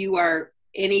 If you are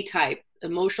any type,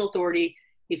 emotional authority,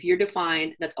 if you're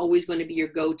defined, that's always going to be your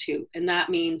go-to. And that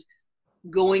means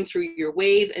going through your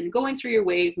wave, and going through your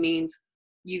wave means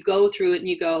you go through it and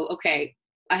you go, okay,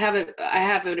 I have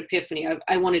an epiphany.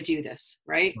 I want to do this,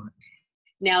 right?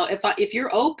 Now, if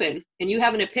you're open and you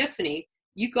have an epiphany,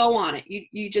 you go on it.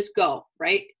 You just go,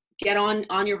 right? Get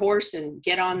on your horse and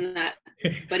get on that.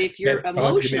 But if you're Get charging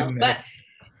emotional, in but there.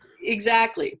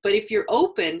 exactly. But if you're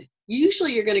open,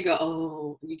 usually you're going to go,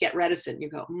 oh, you get reticent. You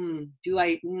go,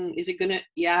 is it going to,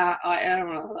 yeah, I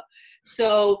don't know.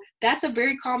 So that's a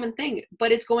very common thing,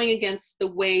 but it's going against the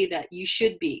way that you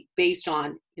should be based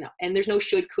on, and there's no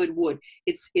should, could, would.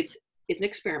 It's an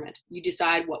experiment. You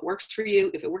decide what works for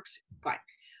you. If it works, fine.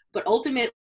 But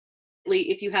ultimately,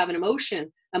 if you have an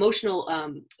emotion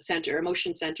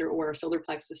center or solar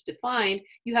plexus defined,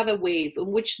 you have a wave,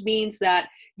 which means that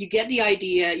you get the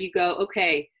idea, you go,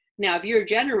 okay, now if you're a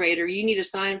generator, you need a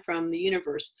sign from the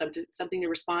universe, something to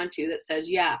respond to that says,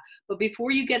 yeah. But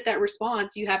before you get that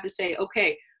response, you have to say,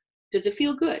 okay, does it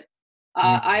feel good?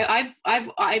 I've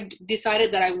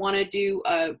decided that I want to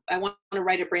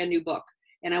write a brand new book,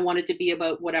 and I want it to be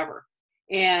about whatever.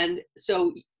 And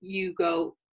so you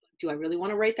go, do I really want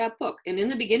to write that book? And in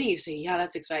the beginning you say, yeah,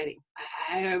 that's exciting.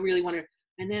 I really want to.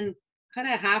 And then kind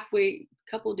of halfway,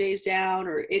 couple of days down,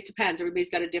 or it depends. Everybody's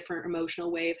got a different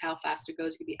emotional way of how fast it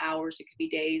goes. It could be hours, it could be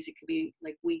days, it could be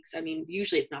like weeks. I mean,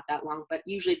 usually it's not that long, but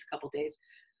usually it's a couple of days.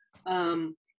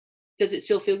 Does it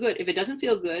still feel good? If it doesn't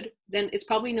feel good, then it's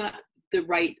probably not the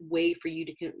right way for you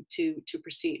to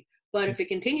proceed. But if it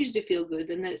continues to feel good,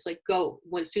 then it's like, go.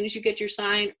 As soon as you get your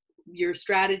sign, your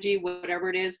strategy, whatever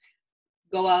it is,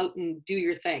 go out and do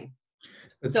your thing.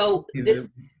 So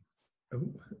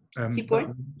keep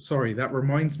going. Sorry, that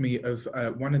reminds me of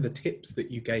one of the tips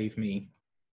that you gave me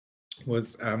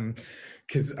was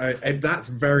because that's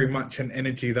very much an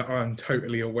energy that I'm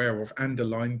totally aware of and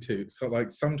aligned to. So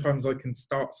like sometimes I can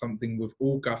start something with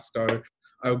all gusto.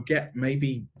 I'll get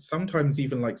maybe sometimes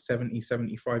even like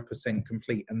 70-75%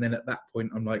 complete, and then at that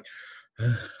point I'm like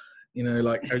you know,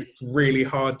 like it's really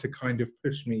hard to kind of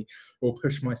push me or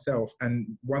push myself. And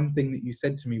one thing that you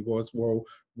said to me was, well,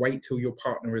 wait till your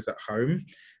partner is at home,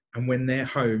 and when they're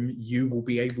home you will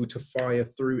be able to fire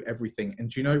through everything. And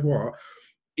do you know what,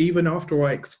 even after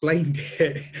I explained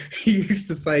it, he used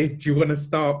to say, do you want to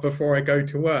start before I go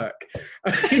to work?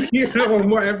 You know, on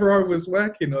whatever I was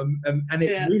working on. And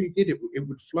it really did. It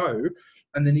would flow.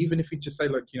 And then even if he'd just say,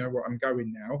 like, you know what, I'm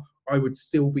going now, I would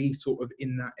still be sort of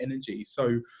in that energy.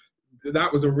 So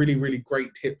that was a really, really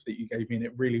great tip that you gave me, and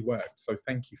it really worked. So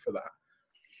thank you for that.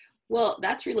 Well,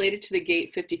 that's related to the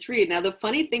gate 53. Now, the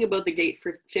funny thing about the gate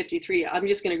 53, I'm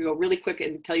just going to go really quick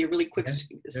and tell you a really quick,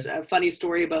 funny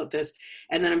story about this.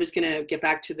 And then I'm just going to get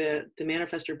back to the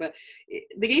manifestor. But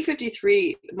the gate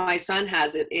 53, my son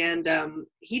has it. And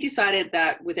he decided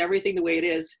that with everything the way it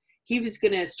is, he was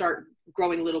going to start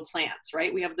growing little plants,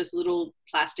 right? We have this little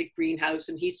plastic greenhouse,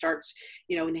 and he starts,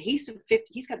 you know, and he's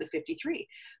got the 53.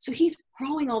 So he's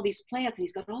growing all these plants, and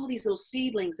he's got all these little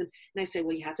seedlings. And I say,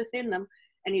 well, you have to thin them.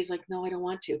 And he's like, no, I don't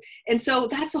want to. And so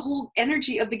that's the whole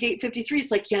energy of the gate 53.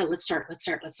 It's like, yeah, let's just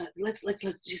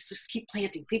keep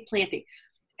planting.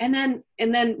 And then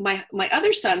my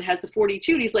other son has the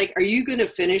 42, and he's like, are you going to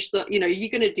finish are you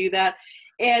going to do that?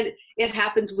 And it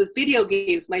happens with video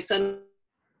games. My son,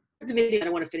 the video, I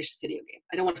don't want to finish the video game.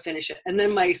 I don't want to finish it. And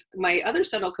then my other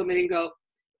son will come in and go,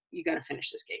 you got to finish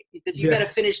this game. You got to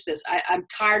finish this. I'm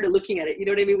tired of looking at it. You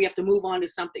know what I mean? We have to move on to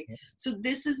something. So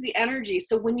this is the energy.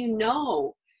 So when you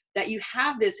know that you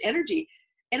have this energy,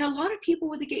 and a lot of people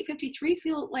with the gate 53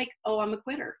 feel like, oh, I'm a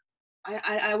quitter.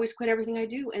 I always quit everything I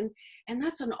do. And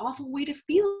that's an awful way to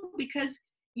feel, because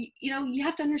you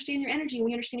have to understand your energy.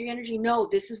 When you understand your energy, no,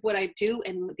 this is what I do,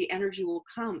 and the energy will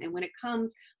come. And when it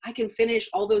comes, I can finish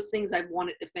all those things I've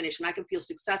wanted to finish, and I can feel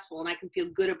successful, and I can feel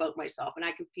good about myself, and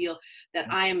I can feel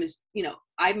that I am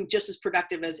I'm just as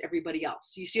productive as everybody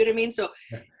else. You see what I mean? So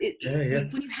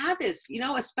when you have this,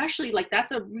 especially like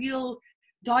that's a real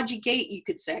dodgy gate, you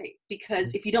could say,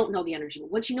 because if you don't know the energy,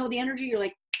 once you know the energy, you're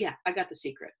like, yeah, I got the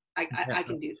secret. I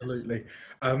can do this. Absolutely.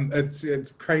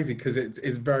 It's crazy because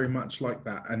it's very much like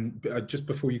that. And just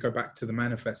before you go back to the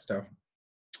manifesto,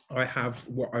 I have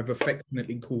what I've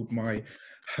affectionately called my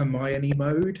Hermione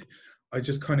mode. I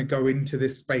just kind of go into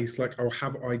this space, like I'll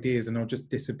have ideas and I'll just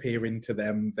disappear into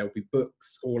them. There'll be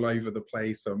books all over the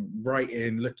place. I'm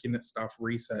writing, looking at stuff,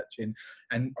 researching,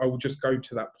 and I will just go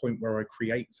to that point where I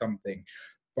create something.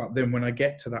 But then when I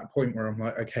get to that point where I'm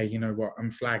like, okay, you know what,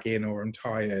 I'm flagging or I'm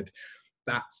tired,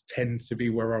 that tends to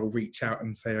be where I'll reach out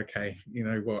and say, okay, you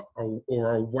know what, I'll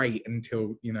wait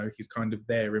until, he's kind of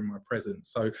there in my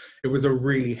presence. So it was a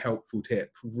really helpful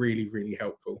tip, really, really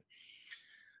helpful.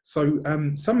 So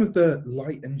some of the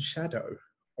light and shadow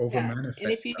of a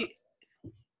manifestor.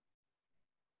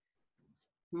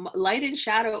 Light and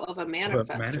shadow of a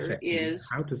manifestor is...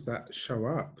 How does that show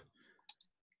up?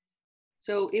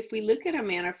 So if we look at a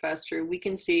manifestor, we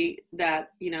can see that,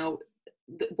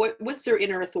 what's their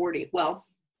inner authority? Well,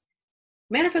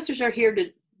 manifestors are here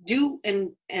to do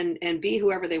and be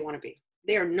whoever they want to be.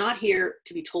 They are not here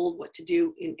to be told what to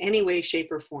do in any way,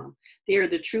 shape, or form. They are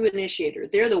the true initiator.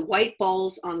 They're the white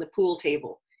balls on the pool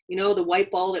table. The white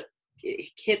ball that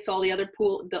hits all the other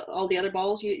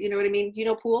balls. You know what I mean? You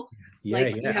know pool? You have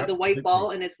absolutely. The white ball,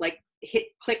 and it's like hit,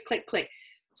 click, click, click.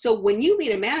 So when you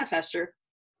meet a manifestor,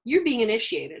 you're being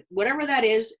initiated. Whatever that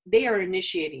is, they are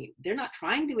initiating you. They're not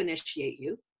trying to initiate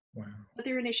you, but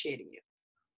they're initiating you.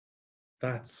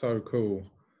 That's so cool.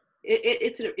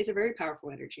 It's a very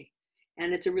powerful energy,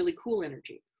 and it's a really cool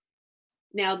energy.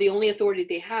 Now, the only authority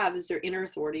they have is their inner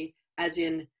authority, as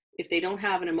in if they don't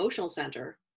have an emotional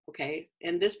center, okay,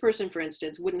 and this person, for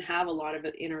instance, wouldn't have a lot of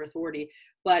inner authority,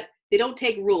 but they don't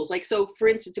take rules. Like, so for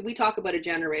instance, if we talk about a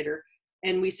generator,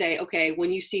 and we say, okay,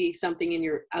 when you see something in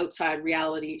your outside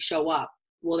reality show up,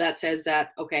 well, that says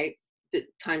that, okay,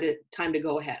 time to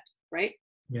go ahead, right?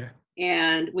 Yeah.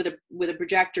 And with a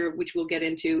projector, which we'll get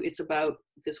into, it's about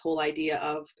this whole idea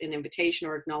of an invitation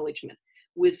or acknowledgement.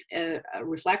 With a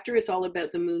reflector, it's all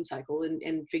about the moon cycle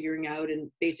and figuring out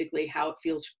and basically how it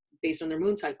feels based on their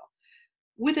moon cycle.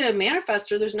 With a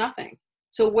manifestor, there's nothing.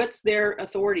 So what's their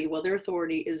authority? Well, their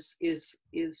authority is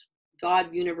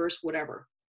God, universe, whatever.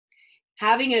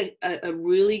 Having a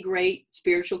really great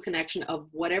spiritual connection of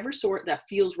whatever sort that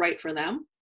feels right for them,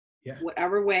 Yeah.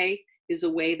 whatever way is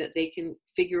a way that they can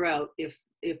figure out if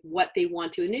what they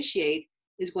want to initiate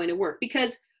is going to work.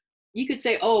 Because you could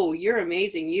say, oh, you're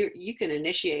amazing, you can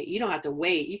initiate, you don't have to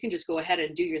wait, you can just go ahead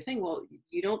and do your thing. Well,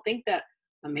 you don't think that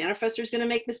a manifestor is going to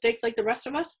make mistakes like the rest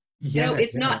of us? Yeah, You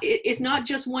know, it's not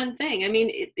just one thing. I mean,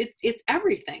 it's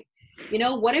everything. You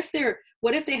know, what if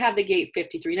they have the gate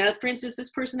 53? Now, for instance,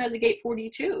 this person has a gate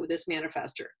 42, this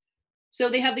manifestor. So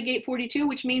they have the gate 42,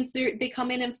 which means they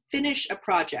come in and finish a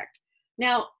project.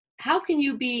 Now, how can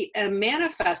you be a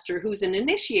manifestor who's an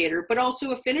initiator, but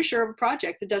also a finisher of a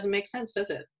project? It doesn't make sense, does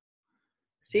it?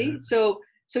 See? Yeah.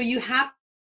 So you have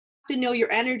to know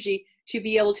your energy to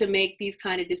be able to make these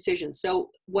kind of decisions. So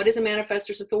what is a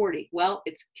manifestor's authority? Well,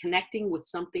 it's connecting with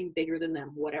something bigger than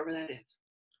them, whatever that is.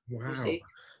 Wow. You see?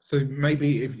 So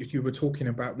maybe if you were talking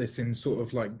about this in sort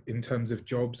of like in terms of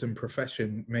jobs and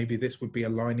profession, maybe this would be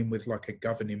aligning with like a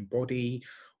governing body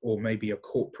or maybe a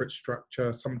corporate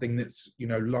structure, something that's, you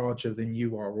know, larger than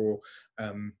you are, or,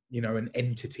 you know, an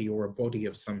entity or a body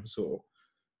of some sort.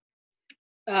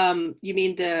 You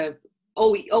mean as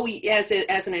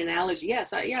an analogy?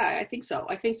 Yes. I think so.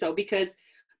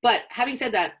 But having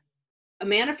said that, a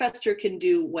manifestor can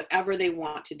do whatever they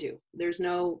want to do. There's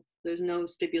no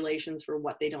stipulations for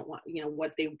what they don't want, you know,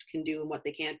 what they can do and what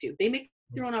they can't do. They make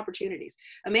their own opportunities.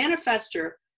 A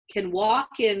manifestor can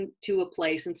walk into a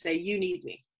place and say, you need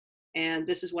me, and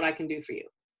this is what I can do for you.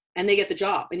 And they get the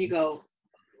job, and you go,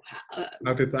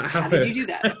 How did that happen? How did you do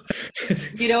that?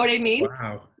 You know what I mean?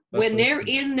 Wow. When they're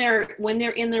in their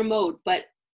mode, but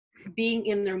being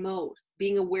in their mode,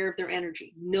 being aware of their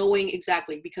energy, knowing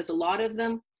exactly, because a lot of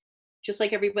them, just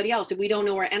like everybody else, if we don't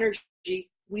know our energy,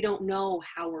 we don't know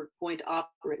how we're going to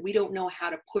operate. We don't know how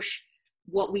to push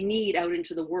what we need out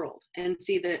into the world. And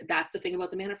see, that's the thing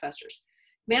about the manifestors.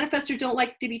 Manifestors don't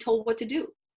like to be told what to do,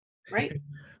 right?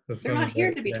 They're not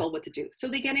here to be told what to do. So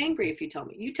they get angry if you tell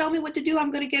me. You tell me what to do,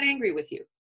 I'm going to get angry with you.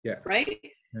 Yeah. Right? Yeah.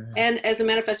 And as a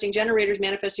manifesting generators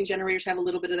have a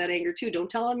little bit of that anger too. Don't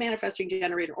tell a manifesting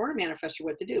generator or a manifestor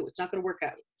what to do. It's not going to work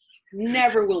out.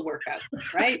 Never will work out,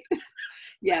 right?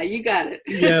 Yeah, you got it.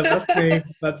 Yeah,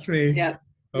 that's me. Yeah.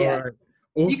 All yeah. right.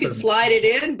 Awesome. You can slide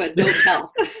it in, but don't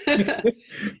tell.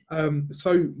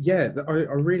 So yeah,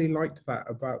 I really liked that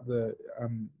about the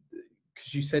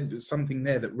because you said something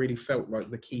there that really felt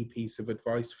like the key piece of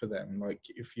advice for them. Like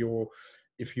if you're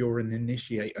an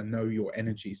initiator, know your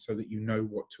energy so that you know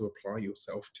what to apply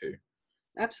yourself to.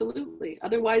 Absolutely.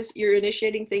 Otherwise, you're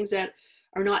initiating things that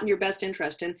are not in your best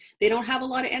interest, and they don't have a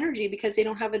lot of energy because they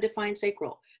don't have a defined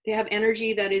sacral. They have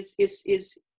energy that is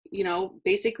you know,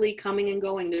 basically coming and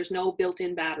going. There's no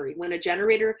built-in battery. When a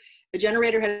generator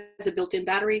has a built-in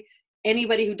battery,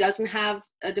 anybody who doesn't have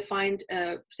a defined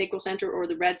sacral center or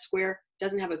the red square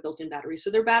doesn't have a built-in battery.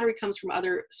 So their battery comes from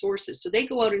other sources. So they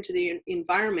go out into the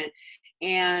environment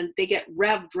and they get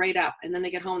revved right up, and then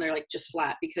they get home, they're like just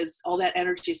flat because all that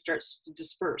energy starts to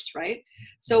disperse, right?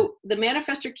 So the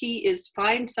manifestor key is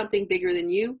find something bigger than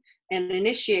you and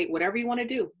initiate whatever you want to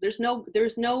do. There's no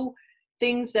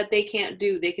things that they can't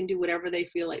do. They can do whatever they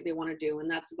feel like they want to do, and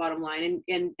that's the bottom line.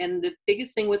 And the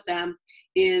biggest thing with them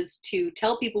is to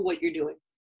tell people what you're doing,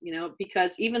 you know,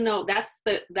 because even though that's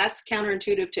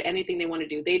counterintuitive to anything they want to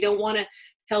do. They don't want to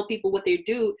tell people what they're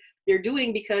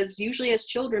doing, because usually as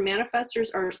children, manifestors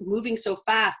are moving so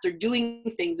fast. They're doing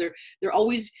things. They're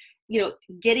always, you know,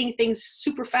 getting things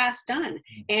super fast done.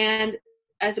 And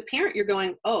as a parent, you're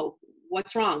going, oh,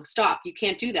 what's wrong? Stop. You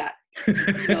can't do that.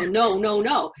 You know,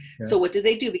 no. Yeah. So what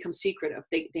do? Become secretive.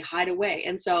 They hide away.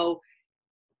 And so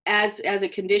as a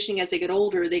conditioning, as they get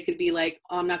older, they could be like,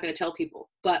 oh, I'm not going to tell people.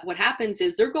 But what happens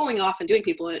is they're going off and doing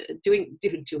things.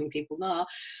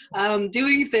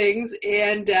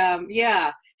 And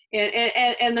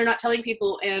and they're not telling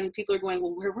people, and people are going,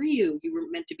 well, where were you? You were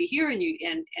meant to be here. And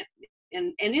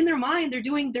in their mind, they're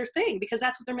doing their thing because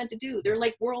that's what they're meant to do. They're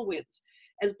like whirlwinds.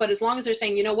 But as long as they're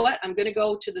saying, you know what, I'm going to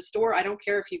go to the store. I don't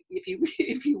care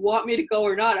if you want me to go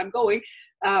or not, I'm going.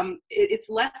 It's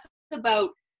less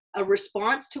about a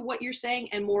response to what you're saying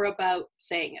and more about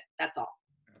saying it. That's all.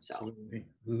 Absolutely.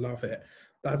 Love it.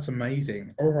 That's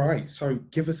amazing. All right. So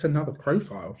give us another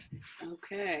profile.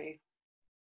 Okay.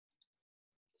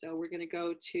 So we're going to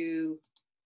go to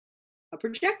a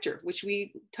projector, which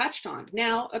we touched on.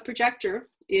 Now, a projector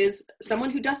is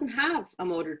someone who doesn't have a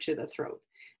motor to the throat.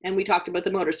 And we talked about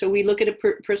the motor. So we look at a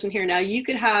person here. Now, you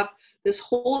could have this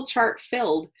whole chart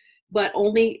filled, but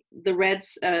only the red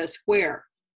square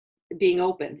being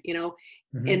open, you know,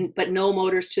 but no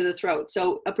motors to the throat.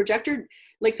 So a projector,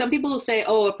 like some people will say,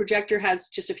 oh, a projector has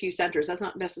just a few centers. That's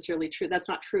not necessarily true. That's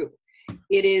not true.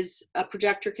 It is, a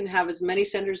projector can have as many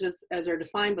centers as are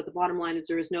defined, but the bottom line is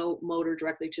there is no motor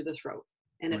directly to the throat.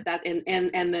 And if that,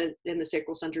 and the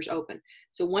sacral center is open.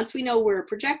 So once we know we're a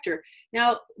projector,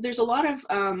 now there's a lot of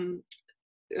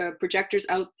projectors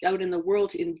out in the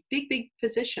world in big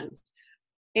positions.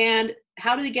 And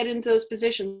how do they get into those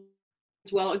positions?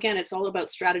 Well, again, it's all about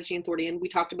strategy and authority. And we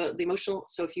talked about the emotional.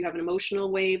 So if you have an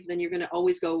emotional wave, then you're going to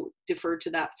always go defer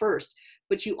to that first.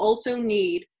 But you also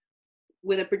need,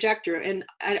 with a projector, and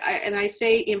I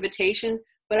say invitation,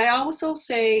 but I also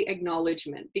say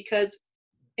acknowledgement, because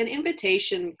an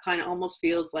invitation kind of almost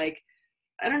feels like,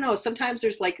 I don't know, sometimes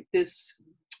there's like this,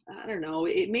 I don't know,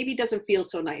 it maybe doesn't feel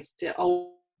so nice to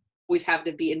always have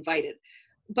to be invited,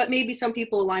 but maybe some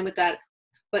people align with that.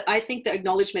 But I think the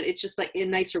acknowledgement, it's just like a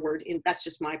nicer word. That's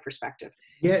just my perspective.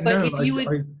 Yeah, but no, if you would,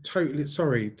 I totally,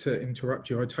 sorry to interrupt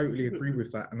you. I totally agree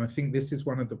with that. And I think this is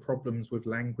one of the problems with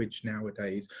language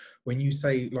nowadays. When you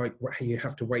say like, hey, you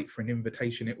have to wait for an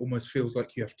invitation, it almost feels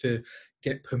like you have to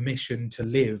get permission to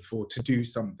live or to do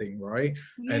something, right?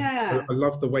 And yeah. I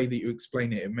love the way that you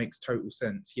explain it. It makes total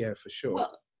sense. Yeah, for sure.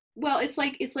 Well, it's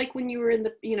like when you were in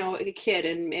the, you know, a kid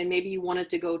and maybe you wanted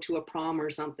to go to a prom or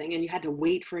something and you had to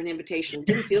wait for an invitation. It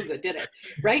didn't feel good, did it?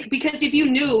 Right? Because if you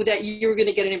knew that you were going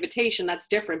to get an invitation, that's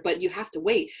different, but you have to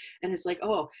wait. And it's like,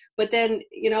 oh, but then,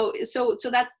 you know, so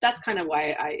that's kind of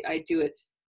why I do it.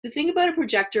 The thing about a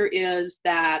projector is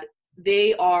that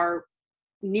they are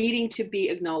needing to be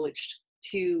acknowledged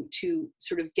to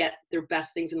sort of get their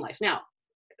best things in life. Now,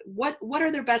 what are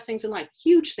their best things in life?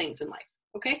 Huge things in life.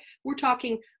 Okay, we're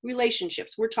talking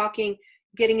relationships. We're talking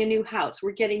getting a new house.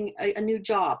 We're getting a new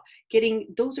job.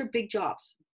 Those are big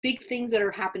jobs, big things that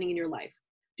are happening in your life.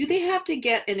 Do they have to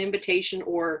get an invitation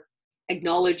or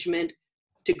acknowledgement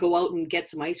to go out and get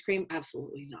some ice cream?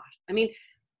 Absolutely not. I mean,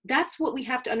 that's what we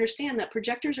have to understand, that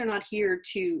projectors are not here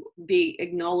to be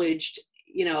acknowledged,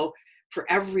 you know, for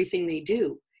everything they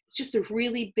do. It's just a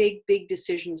really big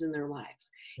decisions in their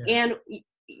lives. Yeah. And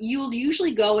you'll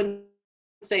usually go and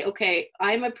say, okay,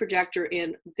 I'm a projector,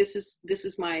 and this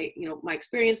is my, you know, my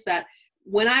experience, that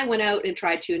when I went out and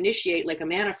tried to initiate like a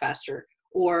manifestor,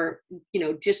 or, you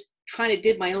know, just trying to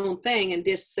did my own thing and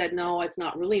just said, no, it's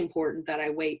not really important that I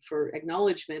wait for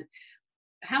acknowledgement.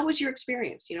 How was your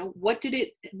experience? You know, what did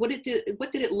it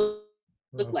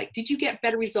look like? Did you get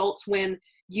better results when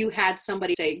you had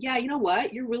somebody say, yeah, you know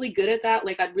what, you're really good at that.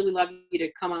 Like, I'd really love you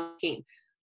to come on the team.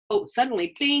 Oh,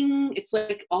 suddenly, bing, it's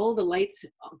like all the lights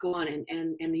go on,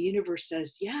 and the universe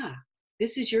says, yeah,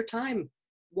 this is your time.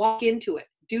 Walk into it.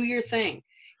 Do your thing,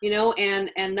 you know,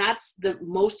 and that's the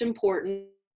most important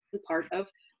part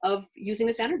of using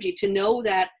this energy, to know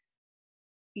that,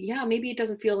 yeah, maybe it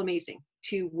doesn't feel amazing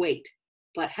to wait.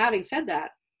 But having said that,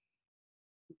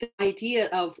 the idea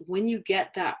of when you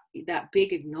get that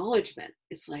big acknowledgement,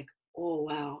 it's like, oh,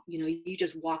 wow, you know, you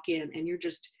just walk in and you're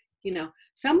just, you know,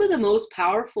 some of the most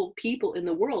powerful people in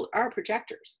the world are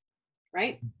projectors,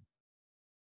 right?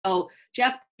 Oh,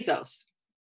 Jeff Bezos.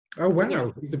 Oh, wow. Yeah.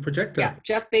 He's a projector. Yeah,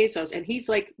 Jeff Bezos. And he's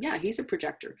like, yeah, he's a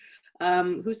projector.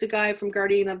 Who's the guy from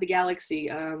Guardian of the Galaxy?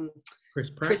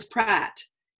 Chris Pratt.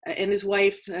 And his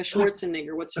wife,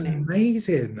 Schwarzenegger. What's her name?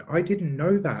 Amazing. I didn't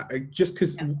know that. Just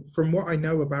because from what I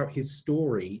know about his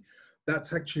story,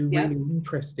 that's actually really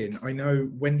interesting. I know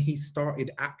when he started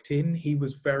acting, he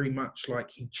was very much like,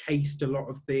 he chased a lot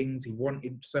of things. He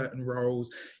wanted certain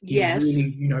roles. He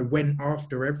really, you know, went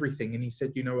after everything. And he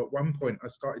said, you know, at one point I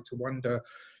started to wonder,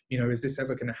 you know, is this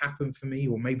ever going to happen for me?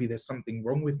 Or maybe there's something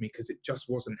wrong with me, because it just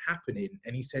wasn't happening.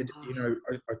 And he said, you know,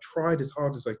 I tried as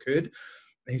hard as I could.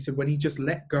 And he said, when he just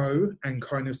let go and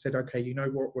kind of said, okay, you know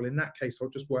what, well, in that case, I'll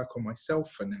just work on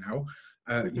myself for now.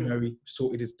 You know, he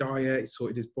sorted his diet, he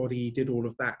sorted his body, he did all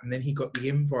of that. And then he got the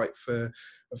invite for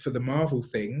the Marvel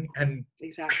thing. And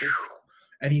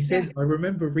and he said, I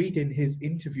remember reading his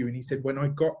interview, and he said, when I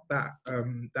got that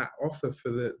that offer for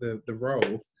the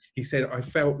role, he said, I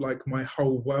felt like my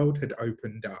whole world had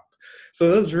opened up. So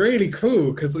that's really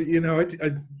cool, because, you know,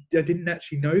 I didn't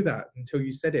actually know that until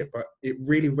you said it, but it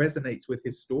really resonates with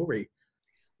his story.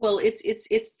 Well,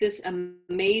 it's this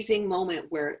amazing moment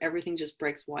where everything just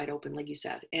breaks wide open, like you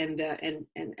said, and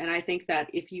I think that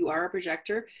if you are a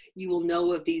projector, you will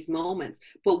know of these moments.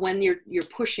 But when you're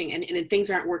pushing and things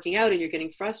aren't working out and you're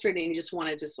getting frustrated and you just want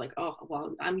to just like, oh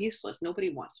well, I'm useless. Nobody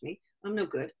wants me. I'm no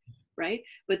good, right?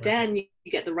 But Right. then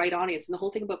you get the right audience, and the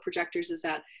whole thing about projectors is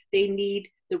that they need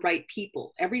the right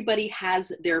people. Everybody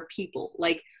has their people,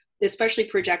 like especially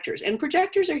projectors, and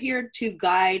projectors are here to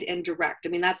guide and direct. I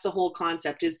mean, that's the whole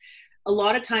concept. Is a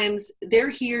lot of times they're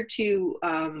here to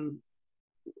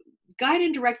guide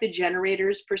and direct the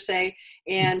generators per se,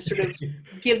 and sort of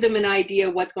give them an idea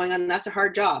of what's going on. And that's a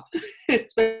hard job,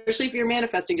 especially if you're a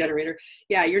manifesting generator.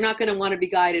 Yeah, you're not going to want to be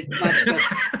guided much,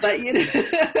 but you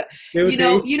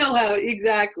know, you know how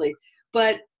exactly.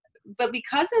 But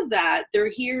because of that,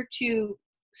 they're here to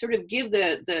sort of give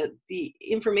the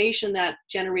information that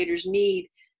generators need.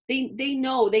 They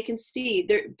know, they can see.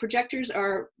 Their projectors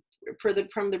are,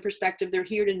 from the perspective, they're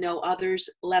here to know others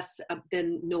less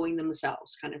than knowing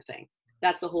themselves, kind of thing.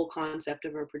 That's the whole concept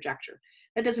of a projector.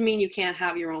 That doesn't mean you can't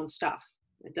have your own stuff.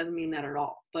 It doesn't mean that at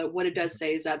all. But what it does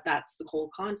say is that that's the whole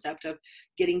concept of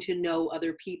getting to know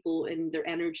other people and their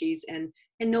energies and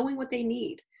knowing what they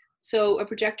need. So a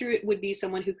projector would be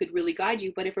someone who could really guide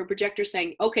you. But if a projector is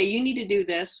saying, okay, you need to do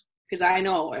this, because I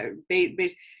know,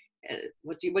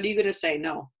 what are you going to say?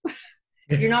 No.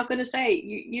 You're not going to say,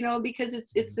 you know, because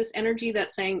it's this energy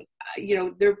that's saying, you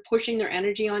know, they're pushing their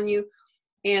energy on you,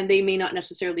 and they may not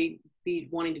necessarily be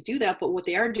wanting to do that, but what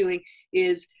they are doing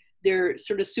is they're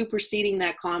sort of superseding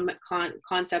that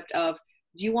concept of,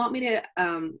 do you want me to,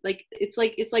 like, it's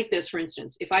like this, for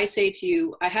instance, if I say to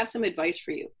you, I have some advice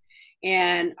for you,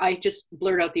 and I just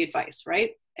blurt out the advice,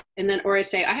 right? And then, or I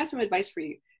say, I have some advice for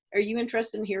you. Are you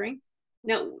interested in hearing?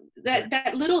 Now,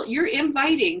 that little, you're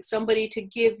inviting somebody to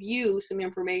give you some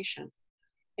information,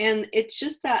 and it's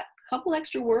just that couple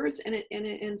extra words,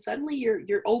 and suddenly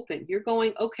you're open. You're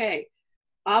going, okay,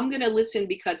 I'm going to listen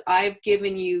because I've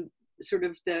given you sort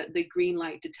of the green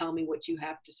light to tell me what you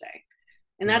have to say.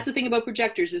 And that's the thing about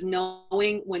projectors, is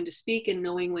knowing when to speak and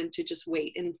knowing when to just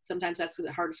wait. And sometimes that's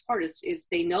the hardest part, is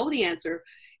they know the answer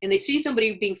and they see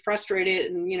somebody being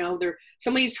frustrated, and, you know,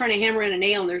 somebody's trying to hammer in a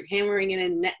nail and they're hammering it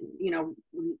in, you know,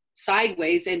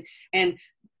 sideways, and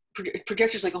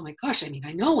projectors like, oh my gosh, I mean,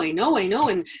 I know.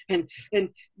 And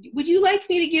would you like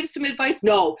me to give some advice?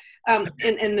 No. And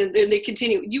then they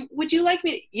continue. Would you like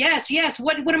me? Yes.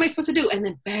 What am I supposed to do? And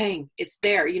then bang, it's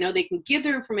there. You know, they can give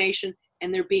their information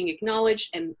and they're being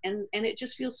acknowledged, and it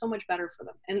just feels so much better for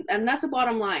them. And that's the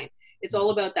bottom line. It's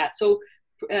all about that. So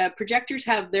projectors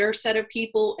have their set of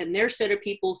people, and their set of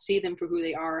people see them for who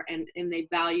they are, and they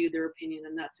value their opinion.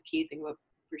 And that's the key thing about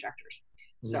projectors.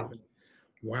 So.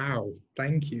 Wow,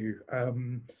 thank you.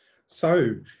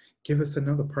 So give us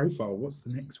another profile. What's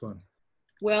the next one?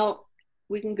 Well,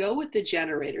 we can go with the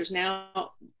generators.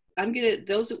 Now,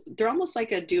 they're almost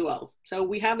like a duo. So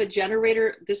we have a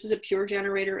generator. This is a pure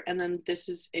generator, and then this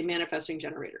is a manifesting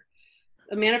generator.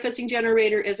 A manifesting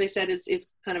generator, as I said,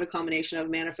 is kind of a combination of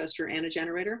manifestor and a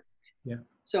generator. Yeah.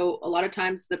 So a lot of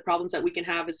times the problems that we can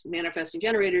have as manifesting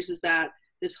generators is that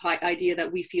this high idea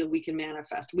that we feel we can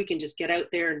manifest. We can just get out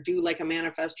there and do like a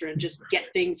manifestor and just get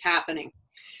things happening.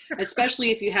 Especially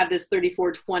if you have this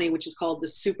 3420, which is called the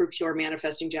super pure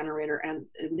manifesting generator. And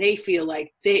they feel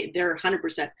like they're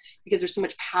 100% because there's so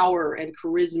much power and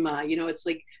charisma. You know, it's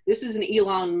like, this is an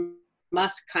Elon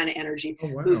Musk kind of energy. Oh,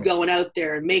 wow. Who's going out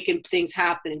there and making things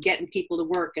happen and getting people to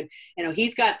work. And, you know,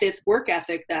 he's got this work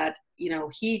ethic that, you know,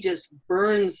 he just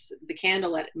burns the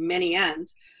candle at many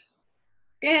ends.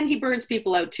 And he burns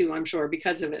people out too, I'm sure,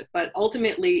 because of it. But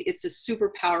ultimately, it's a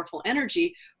super powerful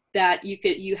energy that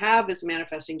you have as a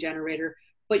manifesting generator,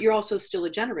 but you're also still a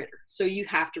generator. So you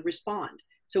have to respond.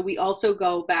 So we also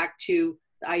go back to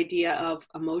the idea of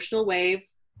emotional wave.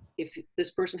 If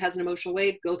this person has an emotional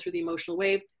wave, go through the emotional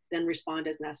wave, then respond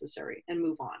as necessary and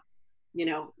move on. You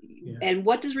know, yeah. And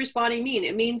what does responding mean?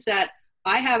 It means that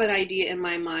I have an idea in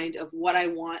my mind of what I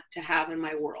want to have in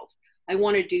my world. I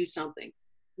want to do something.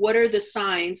 What are the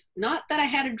signs? Not that I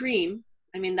had a dream.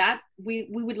 I mean, that we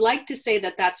would like to say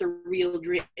that that's a real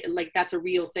dream, like that's a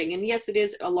real thing. And yes, it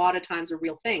is a lot of times a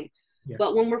real thing. Yeah.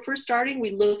 But when we're first starting,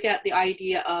 we look at the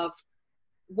idea of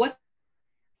what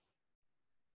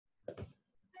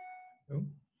in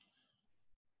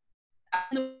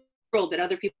the world that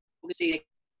other people can see,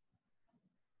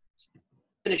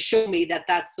 going to show me that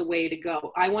that's the way to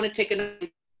go. I want to take an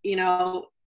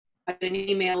email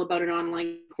about an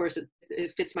online course that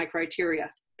it fits my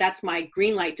criteria. That's my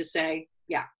green light to say,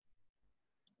 yeah.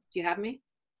 Do you have me?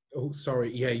 Oh,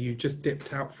 sorry. Yeah, you just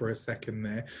dipped out for a second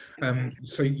there. Okay.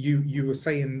 So you were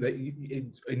saying that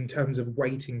in terms of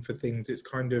waiting for things, it's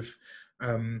kind of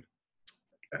um,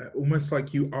 almost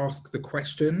like you ask the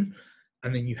question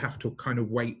and then you have to kind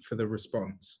of wait for the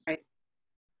response. Right.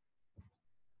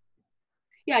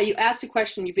 Yeah, you ask a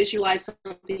question, you visualize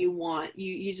something you want,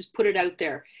 you just put it out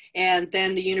there, and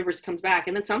then the universe comes back.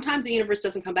 And then sometimes the universe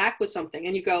doesn't come back with something,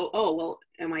 and you go, oh, well,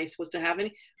 am I supposed to have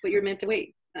any? But you're meant to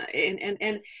wait.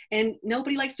 And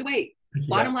nobody likes to wait. Yeah.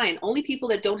 Bottom line, only people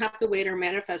that don't have to wait are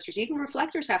manifestors. Even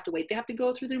reflectors have to wait. They have to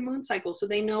go through their moon cycle so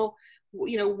they know,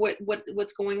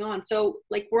 what's going on. So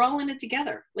like, we're all in it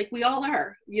together. Like, we all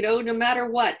are, no matter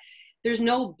what. There's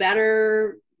no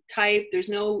better type, there's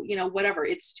no whatever.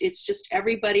 It's just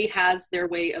everybody has their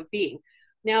way of being.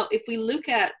 Now if we look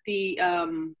at the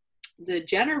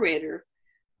generator,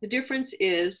 the difference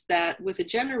is that with a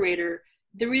generator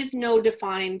there is no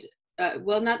defined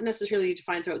not necessarily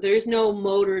defined throat, there is no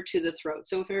motor to the throat.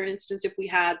 So for instance, if we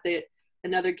had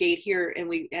another gate here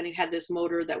and it had this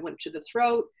motor that went to the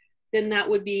throat, then that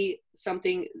would be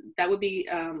something that would be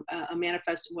a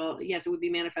manifest, well, yes, it would be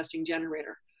manifesting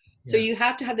generator. So you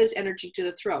have to have this energy to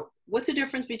the throat. What's the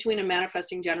difference between a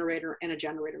manifesting generator and a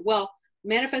generator? Well,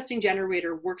 manifesting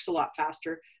generator works a lot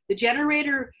faster. The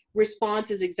generator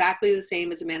response is exactly the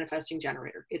same as a manifesting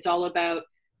generator. It's all about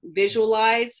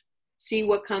visualize, see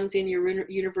what comes in your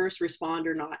universe, respond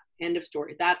or not. End of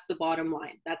story. That's the bottom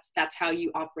line. That's how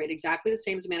you operate. Exactly the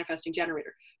same as a manifesting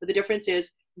generator. But the difference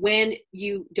is when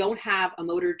you don't have a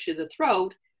motor to the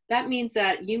throat, that means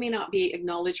that you may not be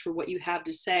acknowledged for what you have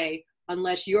to say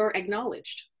unless you're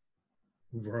acknowledged.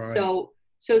 Right. So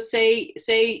say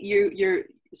you're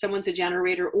someone's a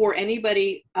generator, or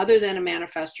anybody other than a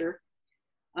manifestor,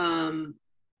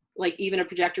 like even a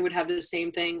projector would have the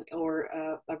same thing, or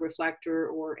a reflector,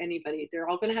 or anybody. They're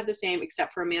all going to have the same,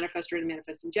 except for a manifestor and a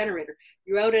manifesting generator.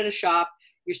 You're out at a shop,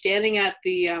 you're standing at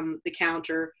the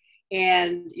counter,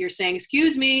 and you're saying,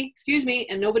 excuse me,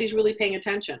 and nobody's really paying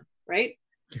attention, right?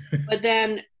 But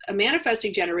then a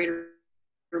manifesting generator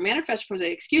or manifestor comes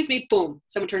in, excuse me, boom,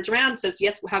 someone turns around and says,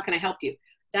 yes, how can I help you?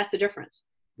 That's the difference.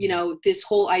 This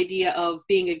whole idea of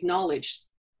being acknowledged.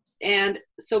 And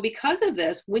so because of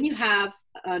this, when you have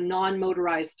a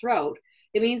non-motorized throat,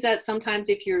 it means that sometimes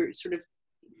if you're sort of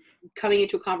coming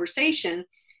into a conversation,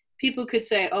 people could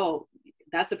say, oh,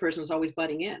 that's the person who's always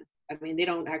butting in. I mean, they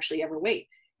don't actually ever wait.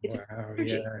 It's wow.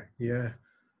 energy. Yeah.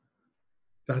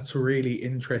 That's really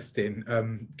interesting,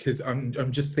 because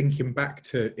I'm just thinking back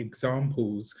to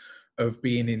examples of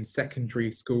being in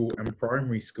secondary school and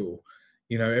primary school.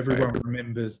 Everyone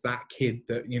remembers that kid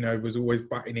that was always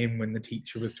butting in when the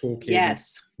teacher was talking.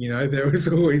 Yes. There was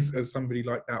always somebody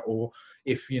like that. Or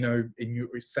if in your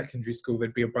secondary school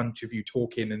there'd be a bunch of you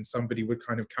talking and somebody would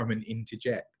kind of come and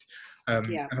interject.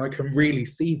 And I can really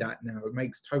see that now. It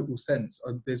makes total sense.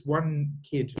 There's one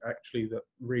kid actually that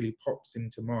really pops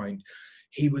into mind.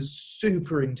 He was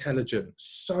super intelligent,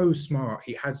 so smart.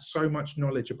 He had so much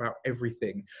knowledge about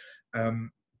everything.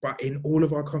 But in all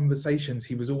of our conversations,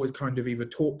 he was always kind of either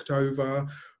talked over,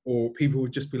 or people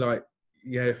would just be like,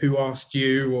 yeah, who asked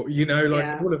you? Or,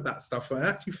 all of that stuff. I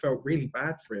actually felt really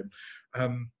bad for him.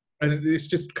 And it's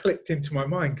just clicked into my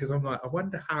mind, because I'm like, I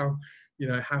wonder how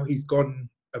he's gone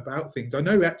about things. I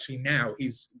know actually now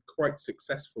he's quite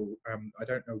successful. I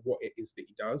don't know what it is that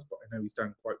he does, but I know he's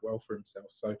done quite well for himself.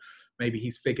 So maybe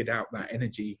he's figured out that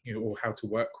energy, or how to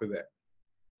work with it.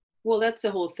 Well, that's the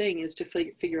whole thing, is to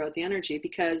figure out the energy,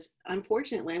 because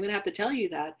unfortunately, I'm going to have to tell you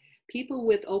that people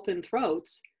with open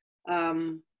throats,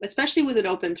 especially with an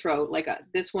open throat, like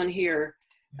this one here,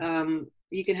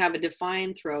 you can have a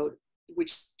defined throat,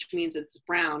 which means it's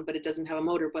brown, but it doesn't have a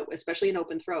motor, but especially an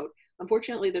open throat.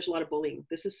 Unfortunately, there's a lot of bullying.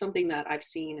 This is something that I've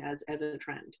seen as a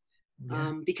trend,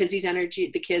 because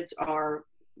the kids are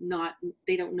not,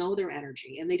 they don't know their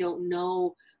energy, and they don't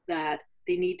know that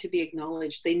they need to be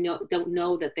acknowledged. They don't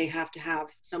know that they have to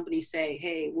have somebody say,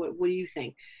 hey, what do you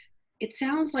think? It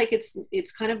sounds like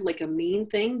it's kind of like a mean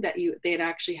thing that they'd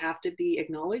actually have to be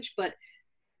acknowledged, but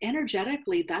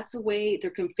energetically, that's the way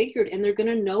they're configured. And they're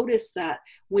going to notice that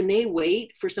when they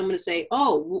wait for someone to say,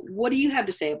 oh, what do you have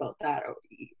to say about that? Or,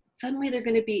 suddenly they're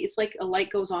going to be, it's like a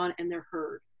light goes on and they're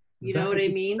heard. You know what I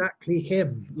mean? Exactly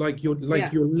him. You're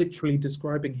literally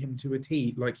describing him to a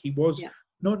T. Like, he was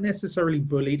not necessarily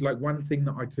bullied. Like, one thing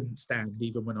that I couldn't stand,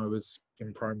 even when I was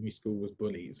in primary school, was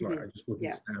bullies. Like, I just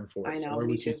wouldn't stand for it. I know, so I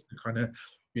me was too. just to kind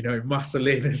of, muscle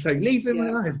in and say, leave him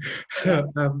alone.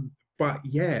 But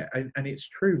and it's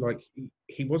true. Like,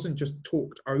 he wasn't just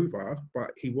talked over,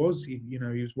 but he was, he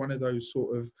was one of those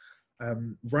sort of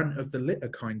runt of the litter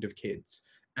kind of kids.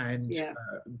 And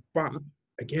but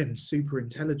again, super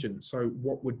intelligent. So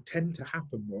what would tend to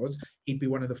happen was he'd be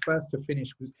one of the first to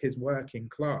finish his work in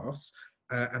class.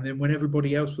 And then when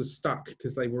everybody else was stuck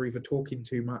because they were either talking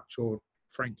too much or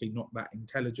frankly not that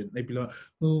intelligent, they'd be like,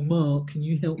 oh, Mark, can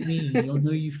you help me? I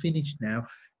know you finished now.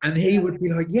 And he would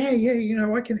be like, yeah,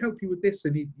 I can help you with this.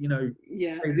 And he,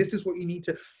 say, this is what you need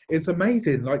to. It's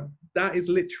amazing. Like, that is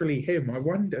literally him. I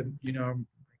wonder, I'm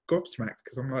gobsmacked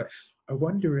because I'm like, I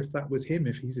wonder if that was him,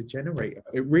 if he's a generator.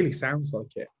 It really sounds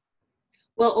like it.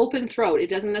 Well, open throat. It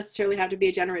doesn't necessarily have to be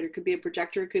a generator. It could be a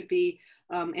projector. It could be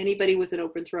anybody with an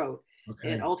open throat.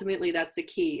 Okay. And ultimately, that's the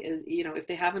key is, if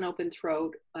they have an open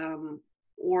throat,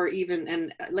 or even,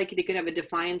 and like they could have a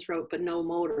defiant throat, but no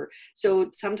motor.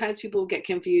 So sometimes people get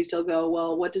confused. They'll go,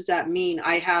 well, what does that mean?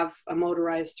 I have a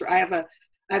motorized throat. I have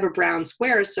a brown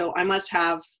square, so I must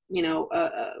have,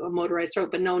 a motorized throat,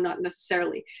 but no, not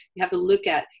necessarily. You have to look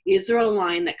at, is there a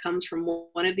line that comes from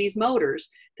one of these motors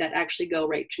that actually go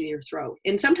right to your throat?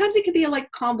 And sometimes it can be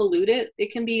like convoluted.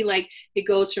 It can be like, it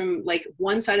goes from like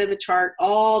one side of the chart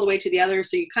all the way to the other.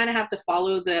 So you kind of have to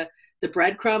follow the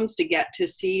breadcrumbs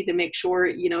to make sure,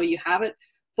 you have it.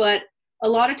 But a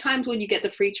lot of times when you get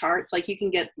the free charts, like you can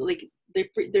get like,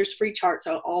 there's free charts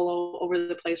all over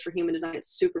the place for human design.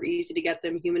 It's super easy to get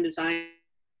them. Human design.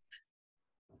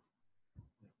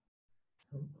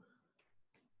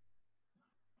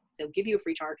 They'll give you a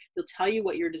free chart. They'll tell you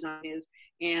what your design is,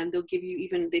 and they'll give you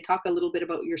they talk a little bit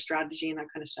about your strategy and that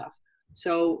kind of stuff.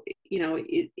 So,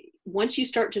 once you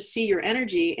start to see your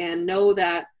energy and know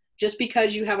that just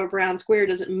because you have a brown square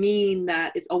doesn't mean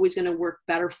that it's always going to work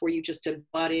better for you just to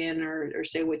butt in or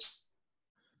say which.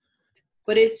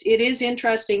 But it is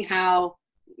interesting how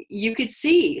you could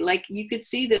see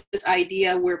this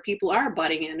idea where people are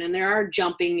butting in and they are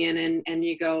jumping in and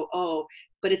you go, oh,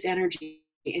 but it's energy,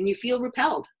 and you feel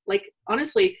repelled. Like,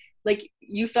 honestly, like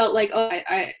you felt like, oh,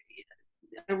 I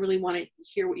don't really want to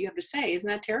hear what you have to say. Isn't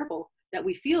that terrible that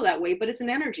we feel that way? But it's an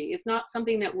energy. It's not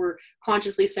something that we're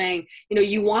consciously saying,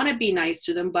 you want to be nice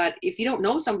to them. But if you don't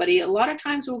know somebody, a lot of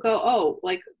times we'll go, oh,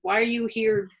 like, why are you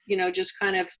here? Just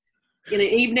kind of,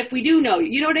 even if we do know,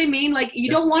 you know what I mean? Like, you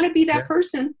don't want to be that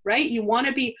person, right? You want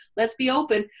to be, let's be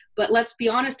open, but let's be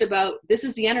honest about, this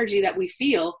is the energy that we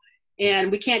feel.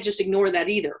 And we can't just ignore that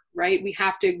either, right? We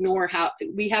have to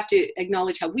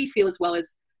acknowledge how we feel as well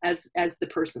as the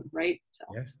person, right? So.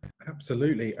 Yes,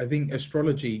 absolutely. I think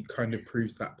astrology kind of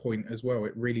proves that point as well.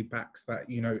 It really backs that,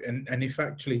 and if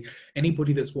actually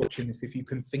anybody that's watching this, if you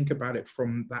can think about it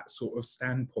from that sort of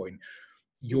standpoint,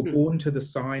 you're born to the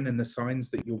sign and the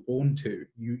signs that you're born to.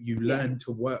 You learn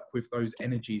to work with those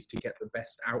energies to get the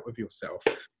best out of yourself.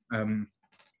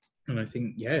 And I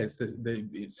think,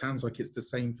 it sounds like it's the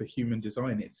same for human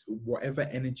design. It's whatever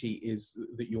energy is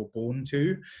that you're born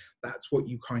to, that's what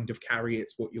you kind of carry.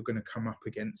 It's what you're going to come up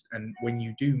against. And when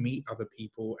you do meet other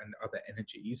people and other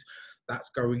energies,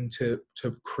 that's going to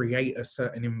create a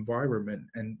certain environment.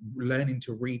 And learning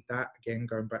to read that, again,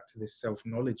 going back to this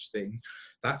self-knowledge thing,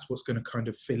 that's what's going to kind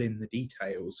of fill in the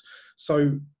details.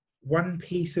 So one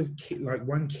key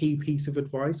piece of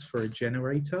advice for a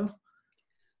generator: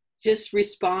 just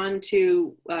respond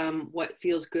to what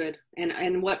feels good.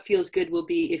 And what feels good will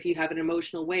be, if you have an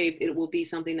emotional wave, it will be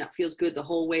something that feels good the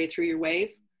whole way through your wave.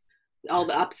 All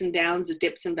the ups and downs, the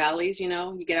dips and valleys, you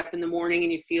get up in the morning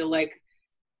and you feel like,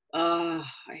 I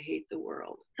hate the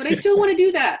world, but I still want to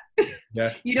do that.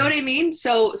 You know what I mean?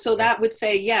 So that would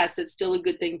say, yes, it's still a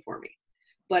good thing for me.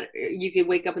 But you could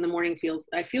wake up in the morning,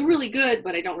 I feel really good,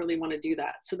 but I don't really want to do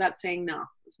that. So that's saying, no,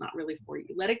 it's not really for you.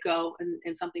 Let it go,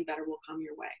 and something better will come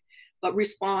your way. But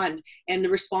respond. And the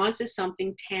response is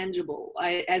something tangible,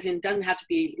 as in, doesn't have to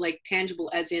be like tangible,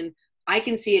 as in, I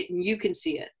can see it and you can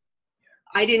see it.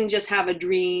 I didn't just have a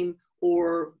dream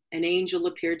or an angel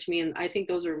appeared to me. And I think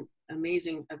those are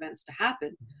amazing events to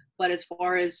happen. But as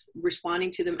far as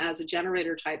responding to them as a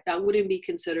generator type, that wouldn't be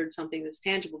considered something that's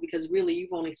tangible, because really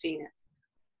you've only seen it.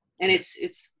 And it's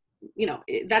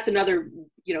that's another,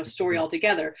 story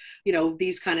altogether,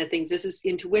 these kind of things. This is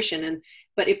intuition.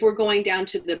 But if we're going down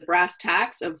to the brass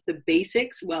tacks of the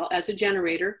basics, well, as a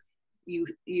generator, you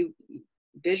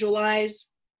visualize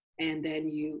and then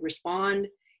you respond.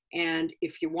 And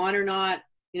if you want or not,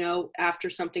 after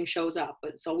something shows up,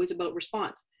 but it's always about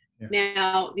response. Yeah.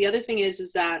 Now, the other thing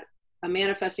is that a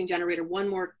manifesting generator, one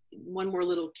more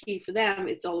little key for them,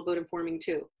 it's all about informing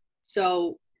too.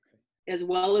 So as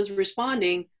well as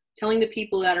responding, telling the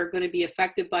people that are going to be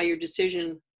affected by your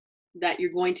decision that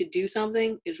you're going to do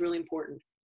something is really important.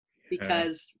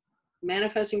 Because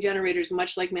manifesting generators,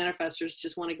 much like manifestors,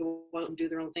 just want to go out and do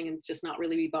their own thing and just not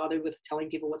really be bothered with telling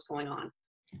people what's going on.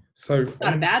 So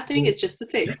Not a bad thing, it's just the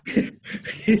thing.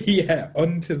 yeah,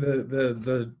 onto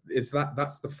the is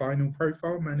that's the final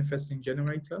profile, manifesting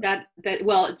generator?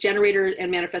 Well, generator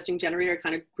and manifesting generator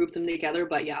kind of group them together,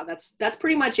 but yeah, that's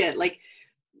pretty much it. Like,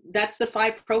 that's the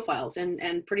 5 profiles,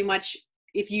 and pretty much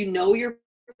if you know your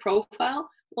profile,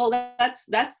 well,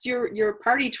 that's your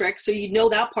party trick, so you know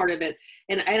that part of it.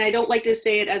 And I don't like to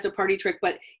say it as a party trick,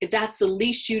 but if that's the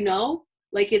least you know,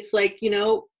 like, it's like,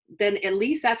 then at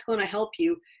least that's going to help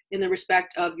you in the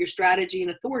respect of your strategy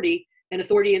and authority. And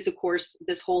authority is, of course,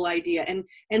 this whole idea, and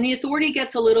the authority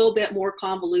gets a little bit more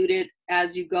convoluted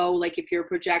as you go. Like, if you're a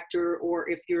projector or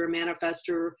if you're a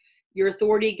manifestor, your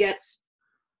authority gets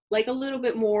like a little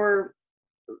bit more,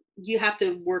 you have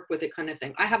to work with it, kind of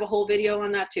thing. I have a whole video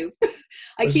on that too.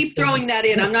 I keep throwing that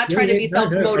in. I'm not trying to be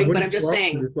self-promoting, but I'm just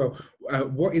saying. Well,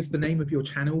 what is the name of your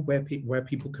channel where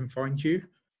people can find you?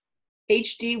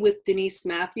 HD with Denise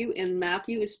Mathew, and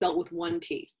Mathew is spelled with 1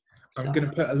 T. I'm going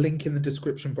to put a link in the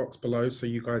description box below so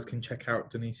you guys can check out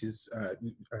Denise's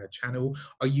channel.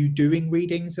 Are you doing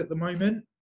readings at the moment?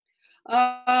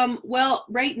 Well,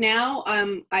 right now,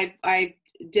 I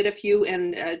did a few,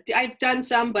 and I've done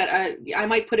some, but I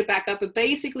might put it back up. But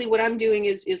basically what I'm doing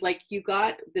is like, you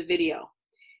got the video,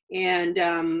 and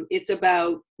it's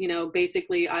about,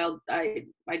 basically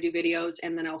I do videos,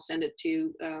 and then I'll send it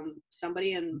to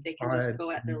somebody, and they can just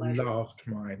go at their leisure. I loved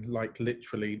mine, like,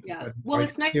 literally. Yeah. Well,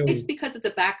 it's nice because it's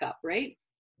a backup, right?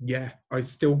 Yeah, I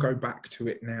still go back to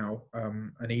it now,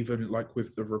 and even like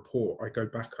with the report, I go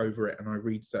back over it and I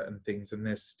read certain things, and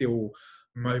there's still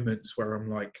moments where I'm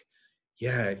like,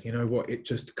 yeah, you know what, it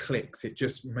just clicks, it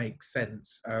just makes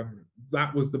sense.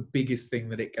 That was the biggest thing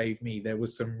that it gave me. There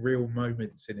was some real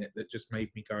moments in it that just made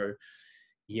me go,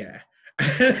 yeah.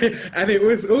 And it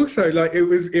was also like, it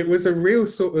was a real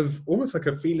sort of almost like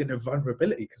a feeling of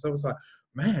vulnerability, because I was like,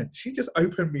 man, she just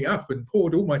opened me up and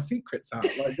poured all my secrets out.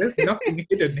 Like, there's nothing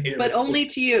hidden here. But only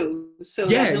to you, so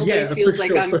that nobody feels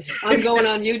like I'm going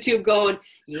on YouTube going,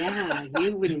 yeah,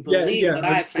 you wouldn't believe what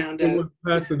I found out. It was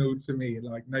personal to me,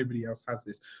 like nobody else has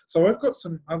this. So I've got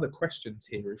some other questions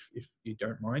here, if you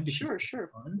don't mind. Sure,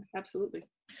 absolutely.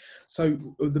 So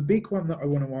the big one that I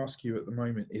want to ask you at the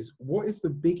moment is, what is the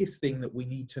biggest thing that we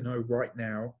need to know right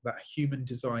now that human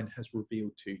design has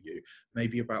revealed to you?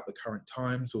 Maybe about the current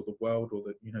times or the world, or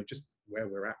just where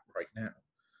we're at right now.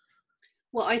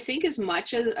 Well, I think as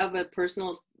much of a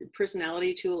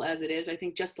personality tool as it is, I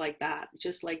think just like that,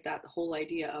 the whole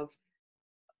idea of,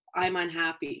 I'm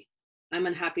unhappy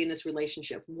in this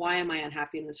relationship. Why am I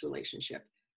unhappy in this relationship?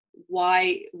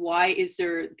 Why is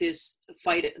there this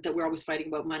fight that we're always fighting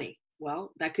about money?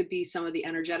 Well, that could be some of the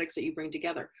energetics that you bring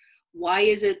together. Why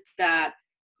is it that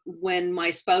when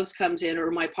my spouse comes in or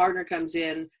my partner comes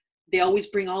in, they always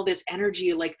bring all this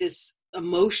energy, like this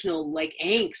emotional, like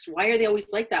angst? Why are they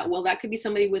always like that? Well, that could be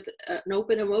somebody with an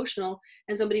open emotional,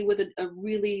 and somebody with a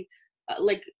really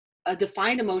like a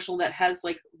defined emotional that has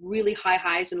like really high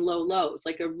highs and low lows,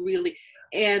 like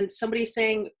and somebody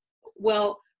saying,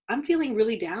 well, I'm feeling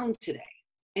really down today.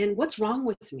 And what's wrong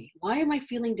with me? Why am I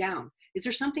feeling down? Is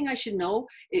there something I should know?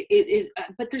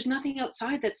 But there's nothing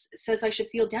outside that says I should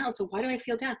feel down. So why do I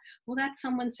feel down? Well, that's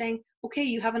someone saying, okay,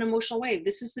 you have an emotional wave.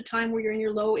 This is the time where you're in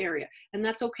your low area. And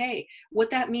that's okay. What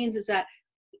that means is that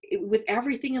with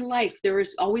everything in life, there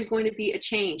is always going to be a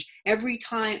change. Every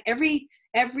time,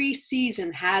 every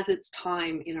season has its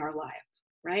time in our life,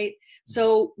 right?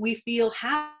 So we feel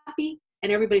happy,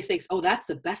 and everybody thinks, oh, that's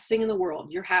the best thing in the world.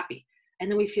 You're happy. And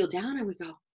then we feel down and we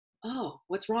go, oh,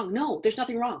 what's wrong? No, there's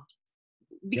nothing wrong.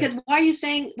 Because why are you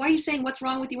saying what's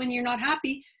wrong with you when you're not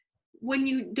happy, when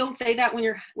you don't say that when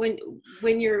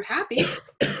you're happy?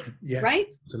 Yeah, right?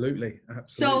 Absolutely.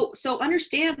 So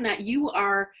understand that you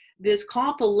are this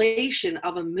compilation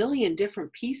of a million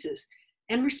different pieces,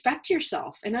 and respect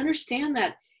yourself, and understand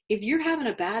that if you're having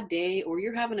a bad day, or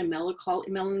you're having a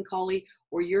melancholy,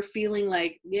 or you're feeling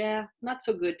like, yeah, not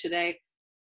so good today,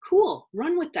 cool,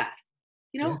 run with that.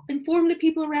 Inform the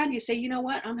people around you. Say, you know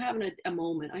what, I'm having a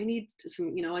moment. I need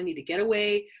I need to get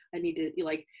away. I need to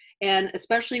and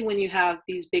especially when you have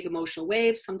these big emotional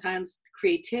waves, sometimes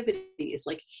creativity is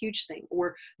like a huge thing,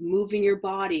 or moving your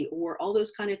body, or all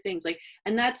those kind of things.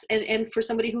 And that's, and for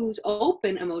somebody who's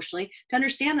open emotionally, to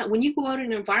understand that when you go out in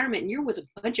an environment and you're with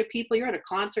a bunch of people, you're at a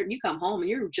concert and you come home and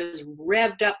you're just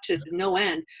revved up to no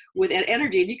end with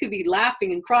energy, and you could be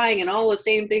laughing and crying and all the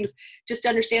same things, just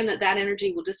understand that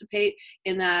energy will dissipate,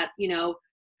 and that,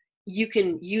 you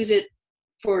can use it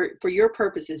for your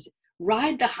purposes.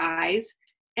 Ride the highs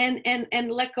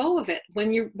and let go of it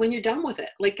when you're done with it.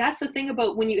 Like, that's the thing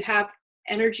about when you have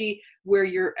energy where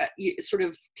you're sort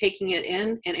of taking it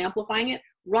in and amplifying it.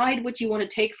 ride what you want to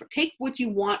take what you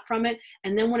want from it.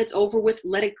 And then when it's over with,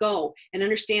 let it go and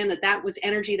understand that that was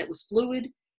energy that was fluid,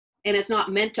 and it's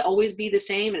not meant to always be the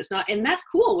same. And it's not, and that's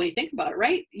cool when you think about it,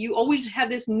 right? You always have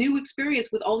this new experience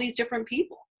with all these different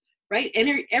people, right?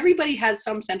 And everybody has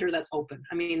some center that's open.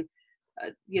 I mean,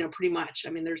 pretty much.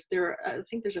 I mean, I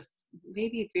think there's a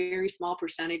maybe a very small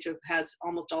percentage of has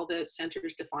almost all the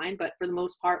centers defined, but for the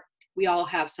most part, we all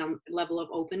have some level of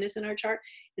openness in our chart.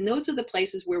 And those are the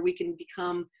places where we can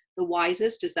become the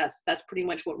wisest, is that's pretty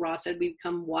much what Ross said. We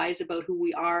become wise about who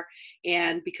we are.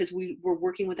 And because we're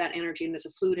working with that energy, and it's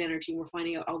a fluid energy, and we're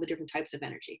finding out all the different types of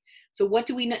energy. So what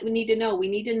do we need to know? We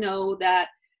need to know that,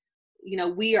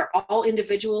 we are all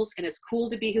individuals, and it's cool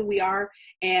to be who we are.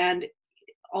 And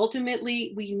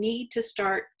ultimately, we need to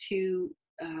start to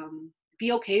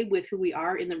be okay with who we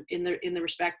are in the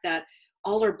respect that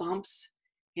all our bumps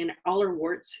and all our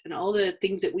warts and all the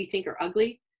things that we think are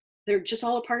ugly, they're just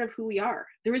all a part of who we are.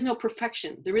 There is no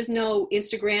perfection. There is no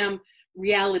Instagram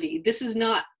reality.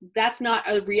 That's not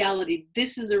a reality.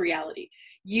 This is a reality.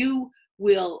 You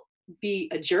will be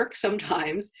a jerk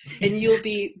sometimes, and you'll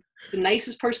be the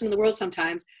nicest person in the world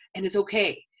sometimes, and it's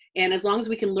okay. And as long as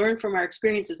we can learn from our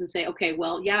experiences and say, okay,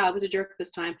 well, yeah, I was a jerk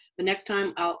this time, but next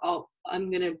time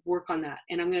I'm going to work on that,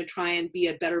 and I'm going to try and be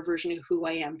a better version of who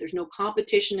I am. There's no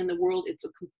competition in the world. It's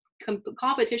a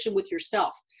competition with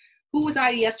yourself. Who was I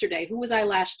yesterday? Who was I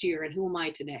last year? And who am I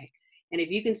today? And if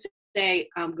you can say,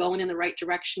 I'm going in the right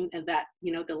direction, and that,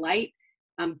 the light,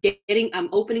 I'm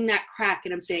opening that crack,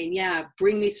 and I'm saying, yeah,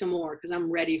 bring me some more, because I'm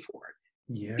ready for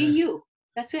it. Yeah. Be you.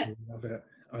 That's it.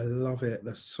 I love it.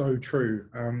 That's so true.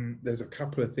 There's a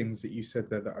couple of things that you said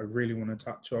there that I really want to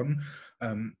touch on.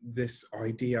 This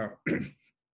idea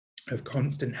of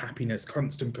constant happiness,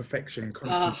 constant perfection,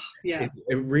 constant. Yeah.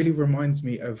 It really reminds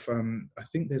me of. I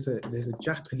think there's a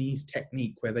Japanese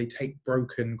technique where they take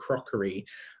broken crockery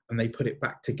and they put it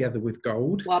back together with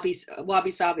gold.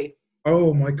 Wabi sabi.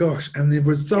 Oh my gosh, and the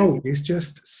result is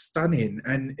just stunning.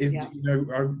 And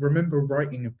I remember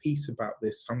writing a piece about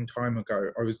this some time ago.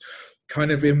 I was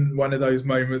kind of in one of those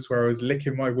moments where I was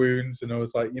licking my wounds, and I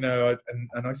was like,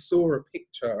 and I saw a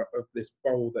picture of this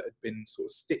bowl that had been sort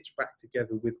of stitched back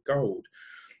together with gold,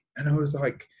 and I was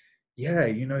like, yeah,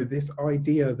 this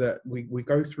idea that we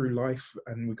go through life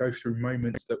and we go through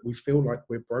moments that we feel like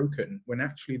we're broken, when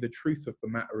actually the truth of the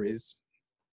matter is,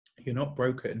 you're not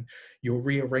broken. You're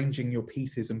rearranging your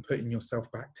pieces and putting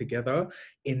yourself back together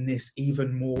in this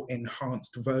even more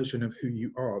enhanced version of who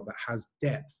you are, that has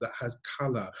depth, that has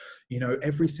color.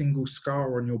 Every single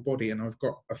scar on your body, and I've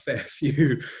got a fair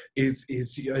few, is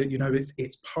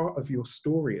it's part of your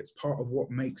story. It's part of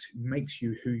what makes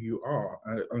you who you are.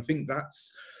 I think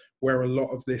that's where a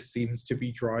lot of this seems to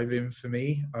be driving for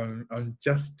me. I'm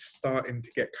just starting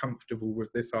to get comfortable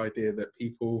with this idea that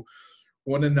people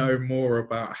want to know more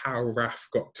about how Raf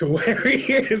got to where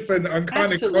he is, and I'm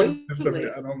kind of conscious of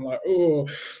it, and I'm like, oh,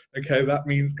 okay, that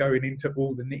means going into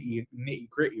all the nitty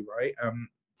gritty, right?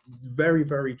 Very,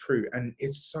 very true. And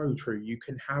it's so true. You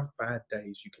can have bad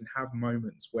days, you can have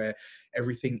moments where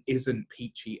everything isn't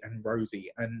peachy and rosy.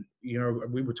 And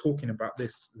we were talking about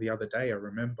this the other day, I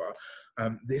remember,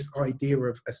 this idea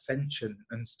of ascension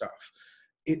and stuff.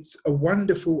 It's a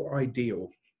wonderful ideal.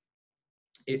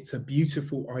 It's a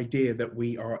beautiful idea that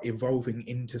we are evolving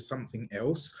into something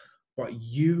else, but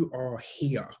you are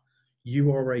here.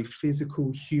 You are a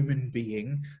physical human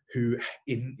being who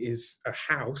is a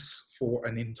house for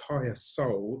an entire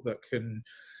soul that can,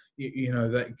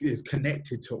 that is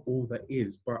connected to all that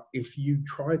is. But if you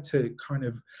try to kind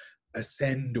of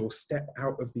ascend or step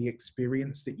out of the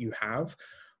experience that you have,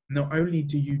 not only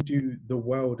do you do the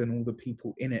world and all the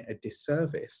people in it a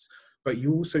disservice, but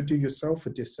you also do yourself a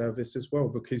disservice as well,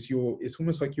 because it's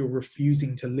almost like you're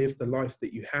refusing to live the life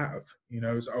that you have.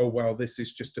 It's, oh, well, this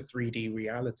is just a 3D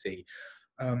reality.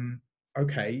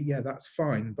 Okay, yeah, that's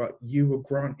fine. But you were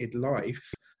granted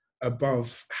life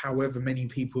above however many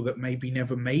people that maybe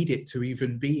never made it to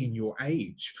even be in your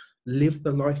age. Live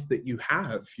the life that you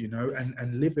have,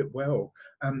 and live it well.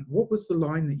 What was the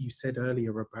line that you said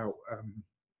earlier about,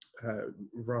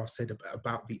 Ra said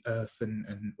about the earth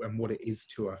and what it is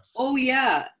to us? Oh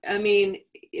yeah, I mean,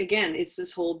 again, it's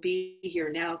this whole be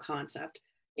here now concept.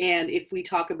 And if we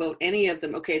talk about any of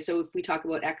them, okay, so if we talk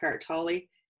about Eckhart Tolle,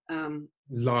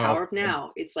 Power of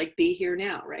Now, it's like be here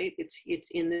now, right? It's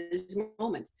in this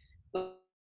moment. But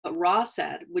Ra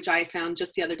said, which I found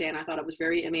just the other day, and I thought it was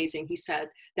very amazing. He said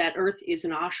that Earth is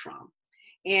an ashram,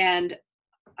 and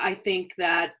I think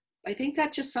that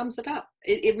just sums it up.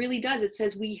 It really does. It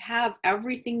says we have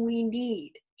everything we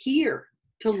need here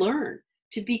to learn,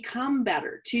 to become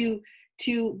better, to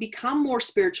to become more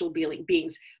spiritual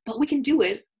beings, but we can do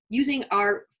it using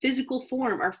our physical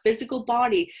form, our physical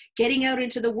body, getting out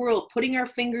into the world, putting our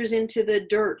fingers into the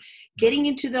dirt, getting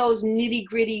into those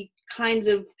nitty-gritty kinds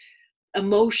of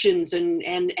emotions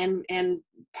and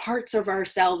parts of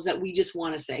ourselves that we just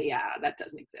want to say, yeah, that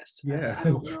doesn't exist. Yeah. I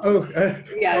don't know. Oh,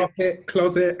 Yeah.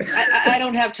 closet. I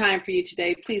don't have time for you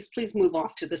today. Please move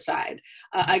off to the side.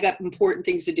 I got important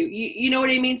things to do. You know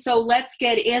what I mean? So let's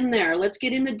get in there. Let's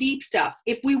get in the deep stuff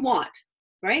if we want,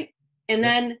 right? And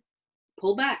then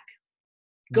pull back.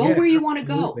 Go Yeah, where you want to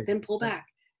go, absolutely. then pull back.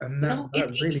 And You that know,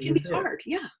 really it can is be it. hard.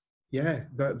 Yeah. Yeah,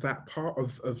 that part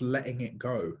of letting it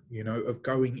go, you know, of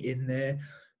going in there,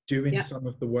 doing some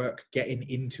of the work, getting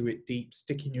into it deep,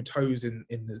 sticking your toes in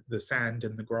the sand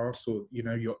and the grass, or, you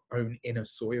know, your own inner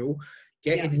soil,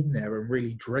 getting in there and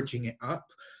really dredging it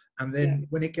up. And then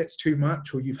when it gets too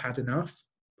much or you've had enough,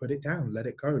 put it down, let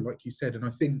it go, like you said. And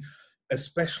I think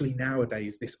especially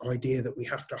nowadays, this idea that we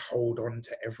have to hold on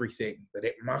to everything, that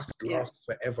it must last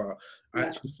forever. I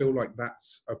actually feel like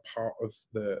that's a part of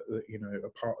you know, a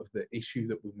part of the issue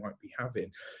that we might be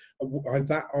having.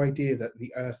 That idea that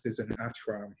the earth is an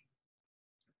ashram,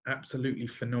 absolutely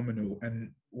phenomenal.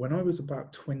 And when I was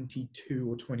about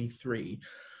 22 or 23,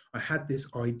 I had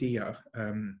this idea.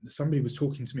 Somebody was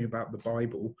talking to me about the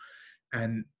Bible,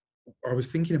 and I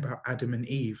was thinking about Adam and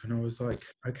Eve, and I was like,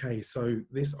 okay, so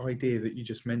this idea that you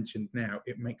just mentioned now,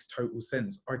 it makes total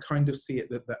sense. I kind of see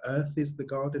it that the earth is the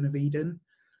Garden of Eden.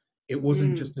 It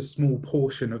wasn't just a small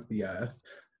portion of the earth.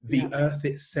 The earth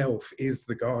itself is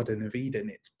the Garden of Eden.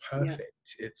 It's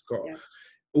perfect. It's got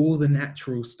all the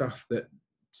natural stuff that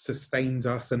sustains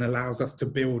us and allows us to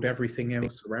build everything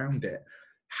else around it.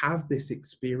 Have this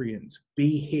experience,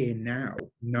 be here now,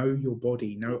 know your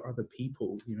body, know other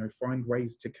people, you know, find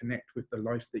ways to connect with the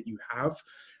life that you have,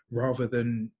 rather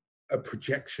than a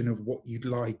projection of what you'd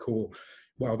like, or,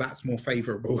 well, that's more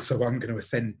favorable, so I'm going to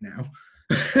ascend now.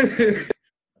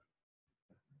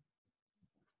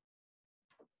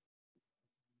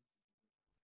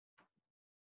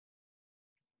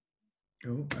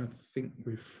 Oh, I think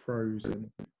we've frozen.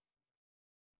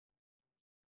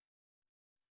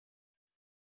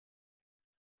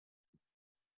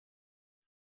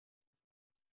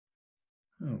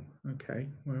 Oh, okay.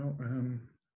 Well, I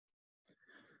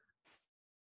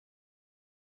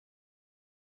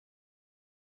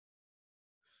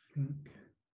think,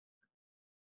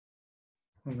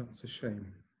 oh, that's a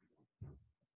shame.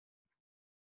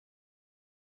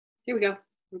 Here we go.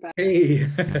 We're back. Hey.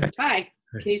 Hi.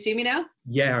 Can you see me now?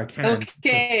 Yeah, I can.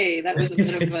 Okay. That was a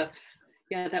bit of a,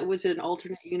 yeah, that was an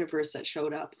alternate universe that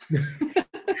showed up.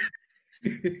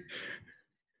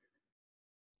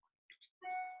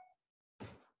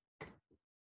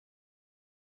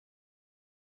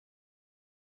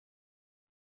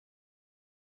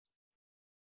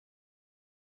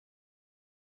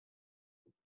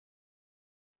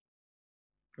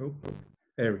 Oh,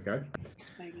 there we go. It's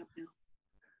playing up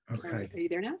now. Okay. Are you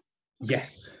there now? Okay.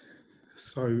 Yes.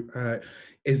 So,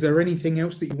 is there anything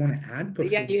else that you want to add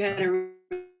before? Yeah, you had a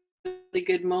really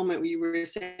good moment where you were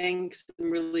saying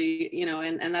some really, you know,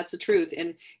 and that's the truth.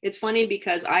 And it's funny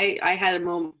because I had a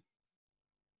moment.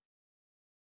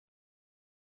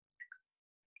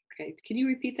 Okay, can you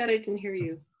repeat that? I didn't hear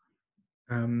you.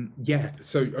 Yeah,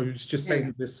 so I was just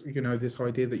saying this, you know, this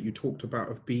idea that you talked about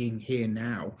of being here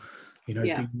now, you know,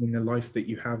 being in the life that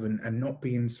you have, and not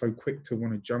being so quick to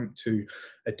want to jump to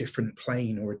a different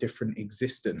plane or a different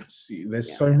existence.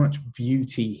 There's so much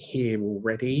beauty here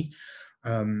already.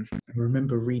 I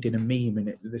remember reading a meme,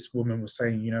 and this woman was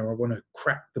saying, you know, I want to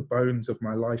crack the bones of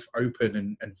my life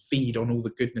open and feed on all the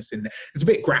goodness in there. It's a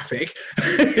bit graphic,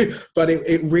 but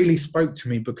it really spoke to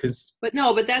me because... But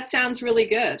no, but that sounds really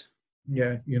good.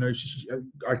 Yeah, you know,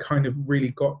 I kind of really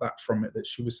got that from it, that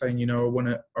she was saying, you know, I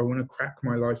want to crack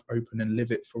my life open and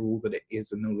live it for all that it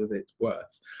is and all that it's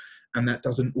worth. And that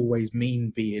doesn't always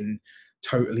mean being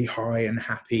totally high and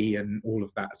happy and all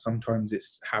of that. Sometimes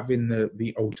it's having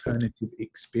the alternative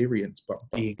experience, but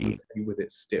being okay with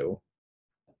it still.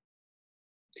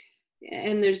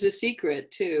 And there's a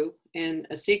secret too, and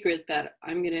a secret that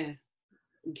I'm going to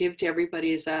give to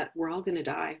everybody is that we're all going to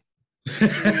die.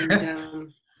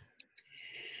 And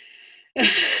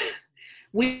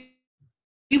we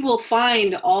will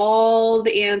find all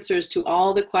the answers to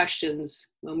all the questions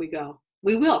when we go.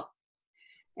 We will.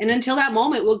 And until that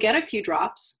moment, we'll get a few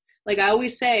drops. Like I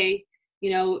always say, you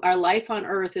know, our life on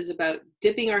earth is about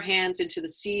dipping our hands into the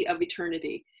sea of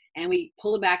eternity, and we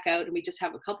pull it back out and we just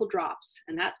have a couple drops.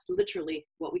 And that's literally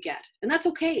what we get. And that's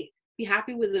okay. Be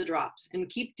happy with the drops and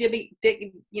keep keep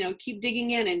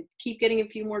digging in and keep getting a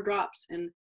few more drops.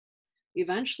 And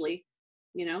eventually,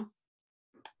 you know,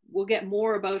 we'll get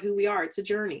more about who we are. It's a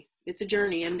journey. It's a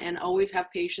journey, and always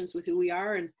have patience with who we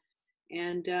are,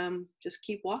 and just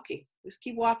keep walking. Just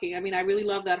keep walking. I mean, I really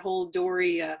love that whole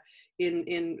Dory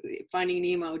in Finding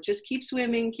Nemo. Just keep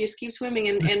swimming. Just keep swimming.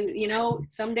 And you know,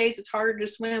 some days it's harder to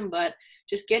swim, but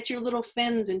just get your little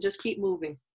fins and just keep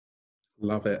moving.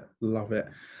 Love it. Love it.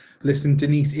 Listen,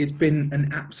 Denise, it's been an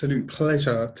absolute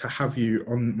pleasure to have you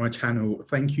on my channel.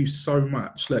 Thank you so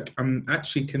much. Look, I'm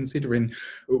actually considering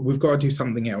we've got to do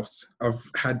something else. I've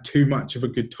had too much of a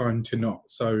good time to not.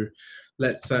 So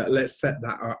let's set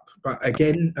that up. But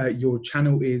again, your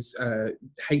channel is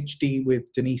HD with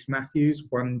Denise Mathews,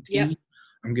 1T. Yep.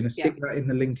 I'm going to stick that in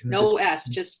the link in the no S,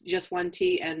 just 1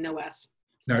 T and no S.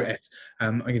 No S.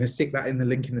 I'm going to stick that in the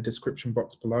link in the description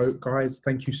box below. Guys,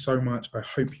 thank you so much. I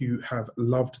hope you have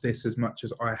loved this as much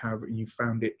as I have. You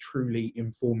found it truly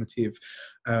informative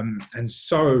and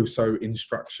so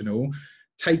instructional.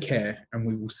 Take care, and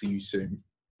we will see you soon.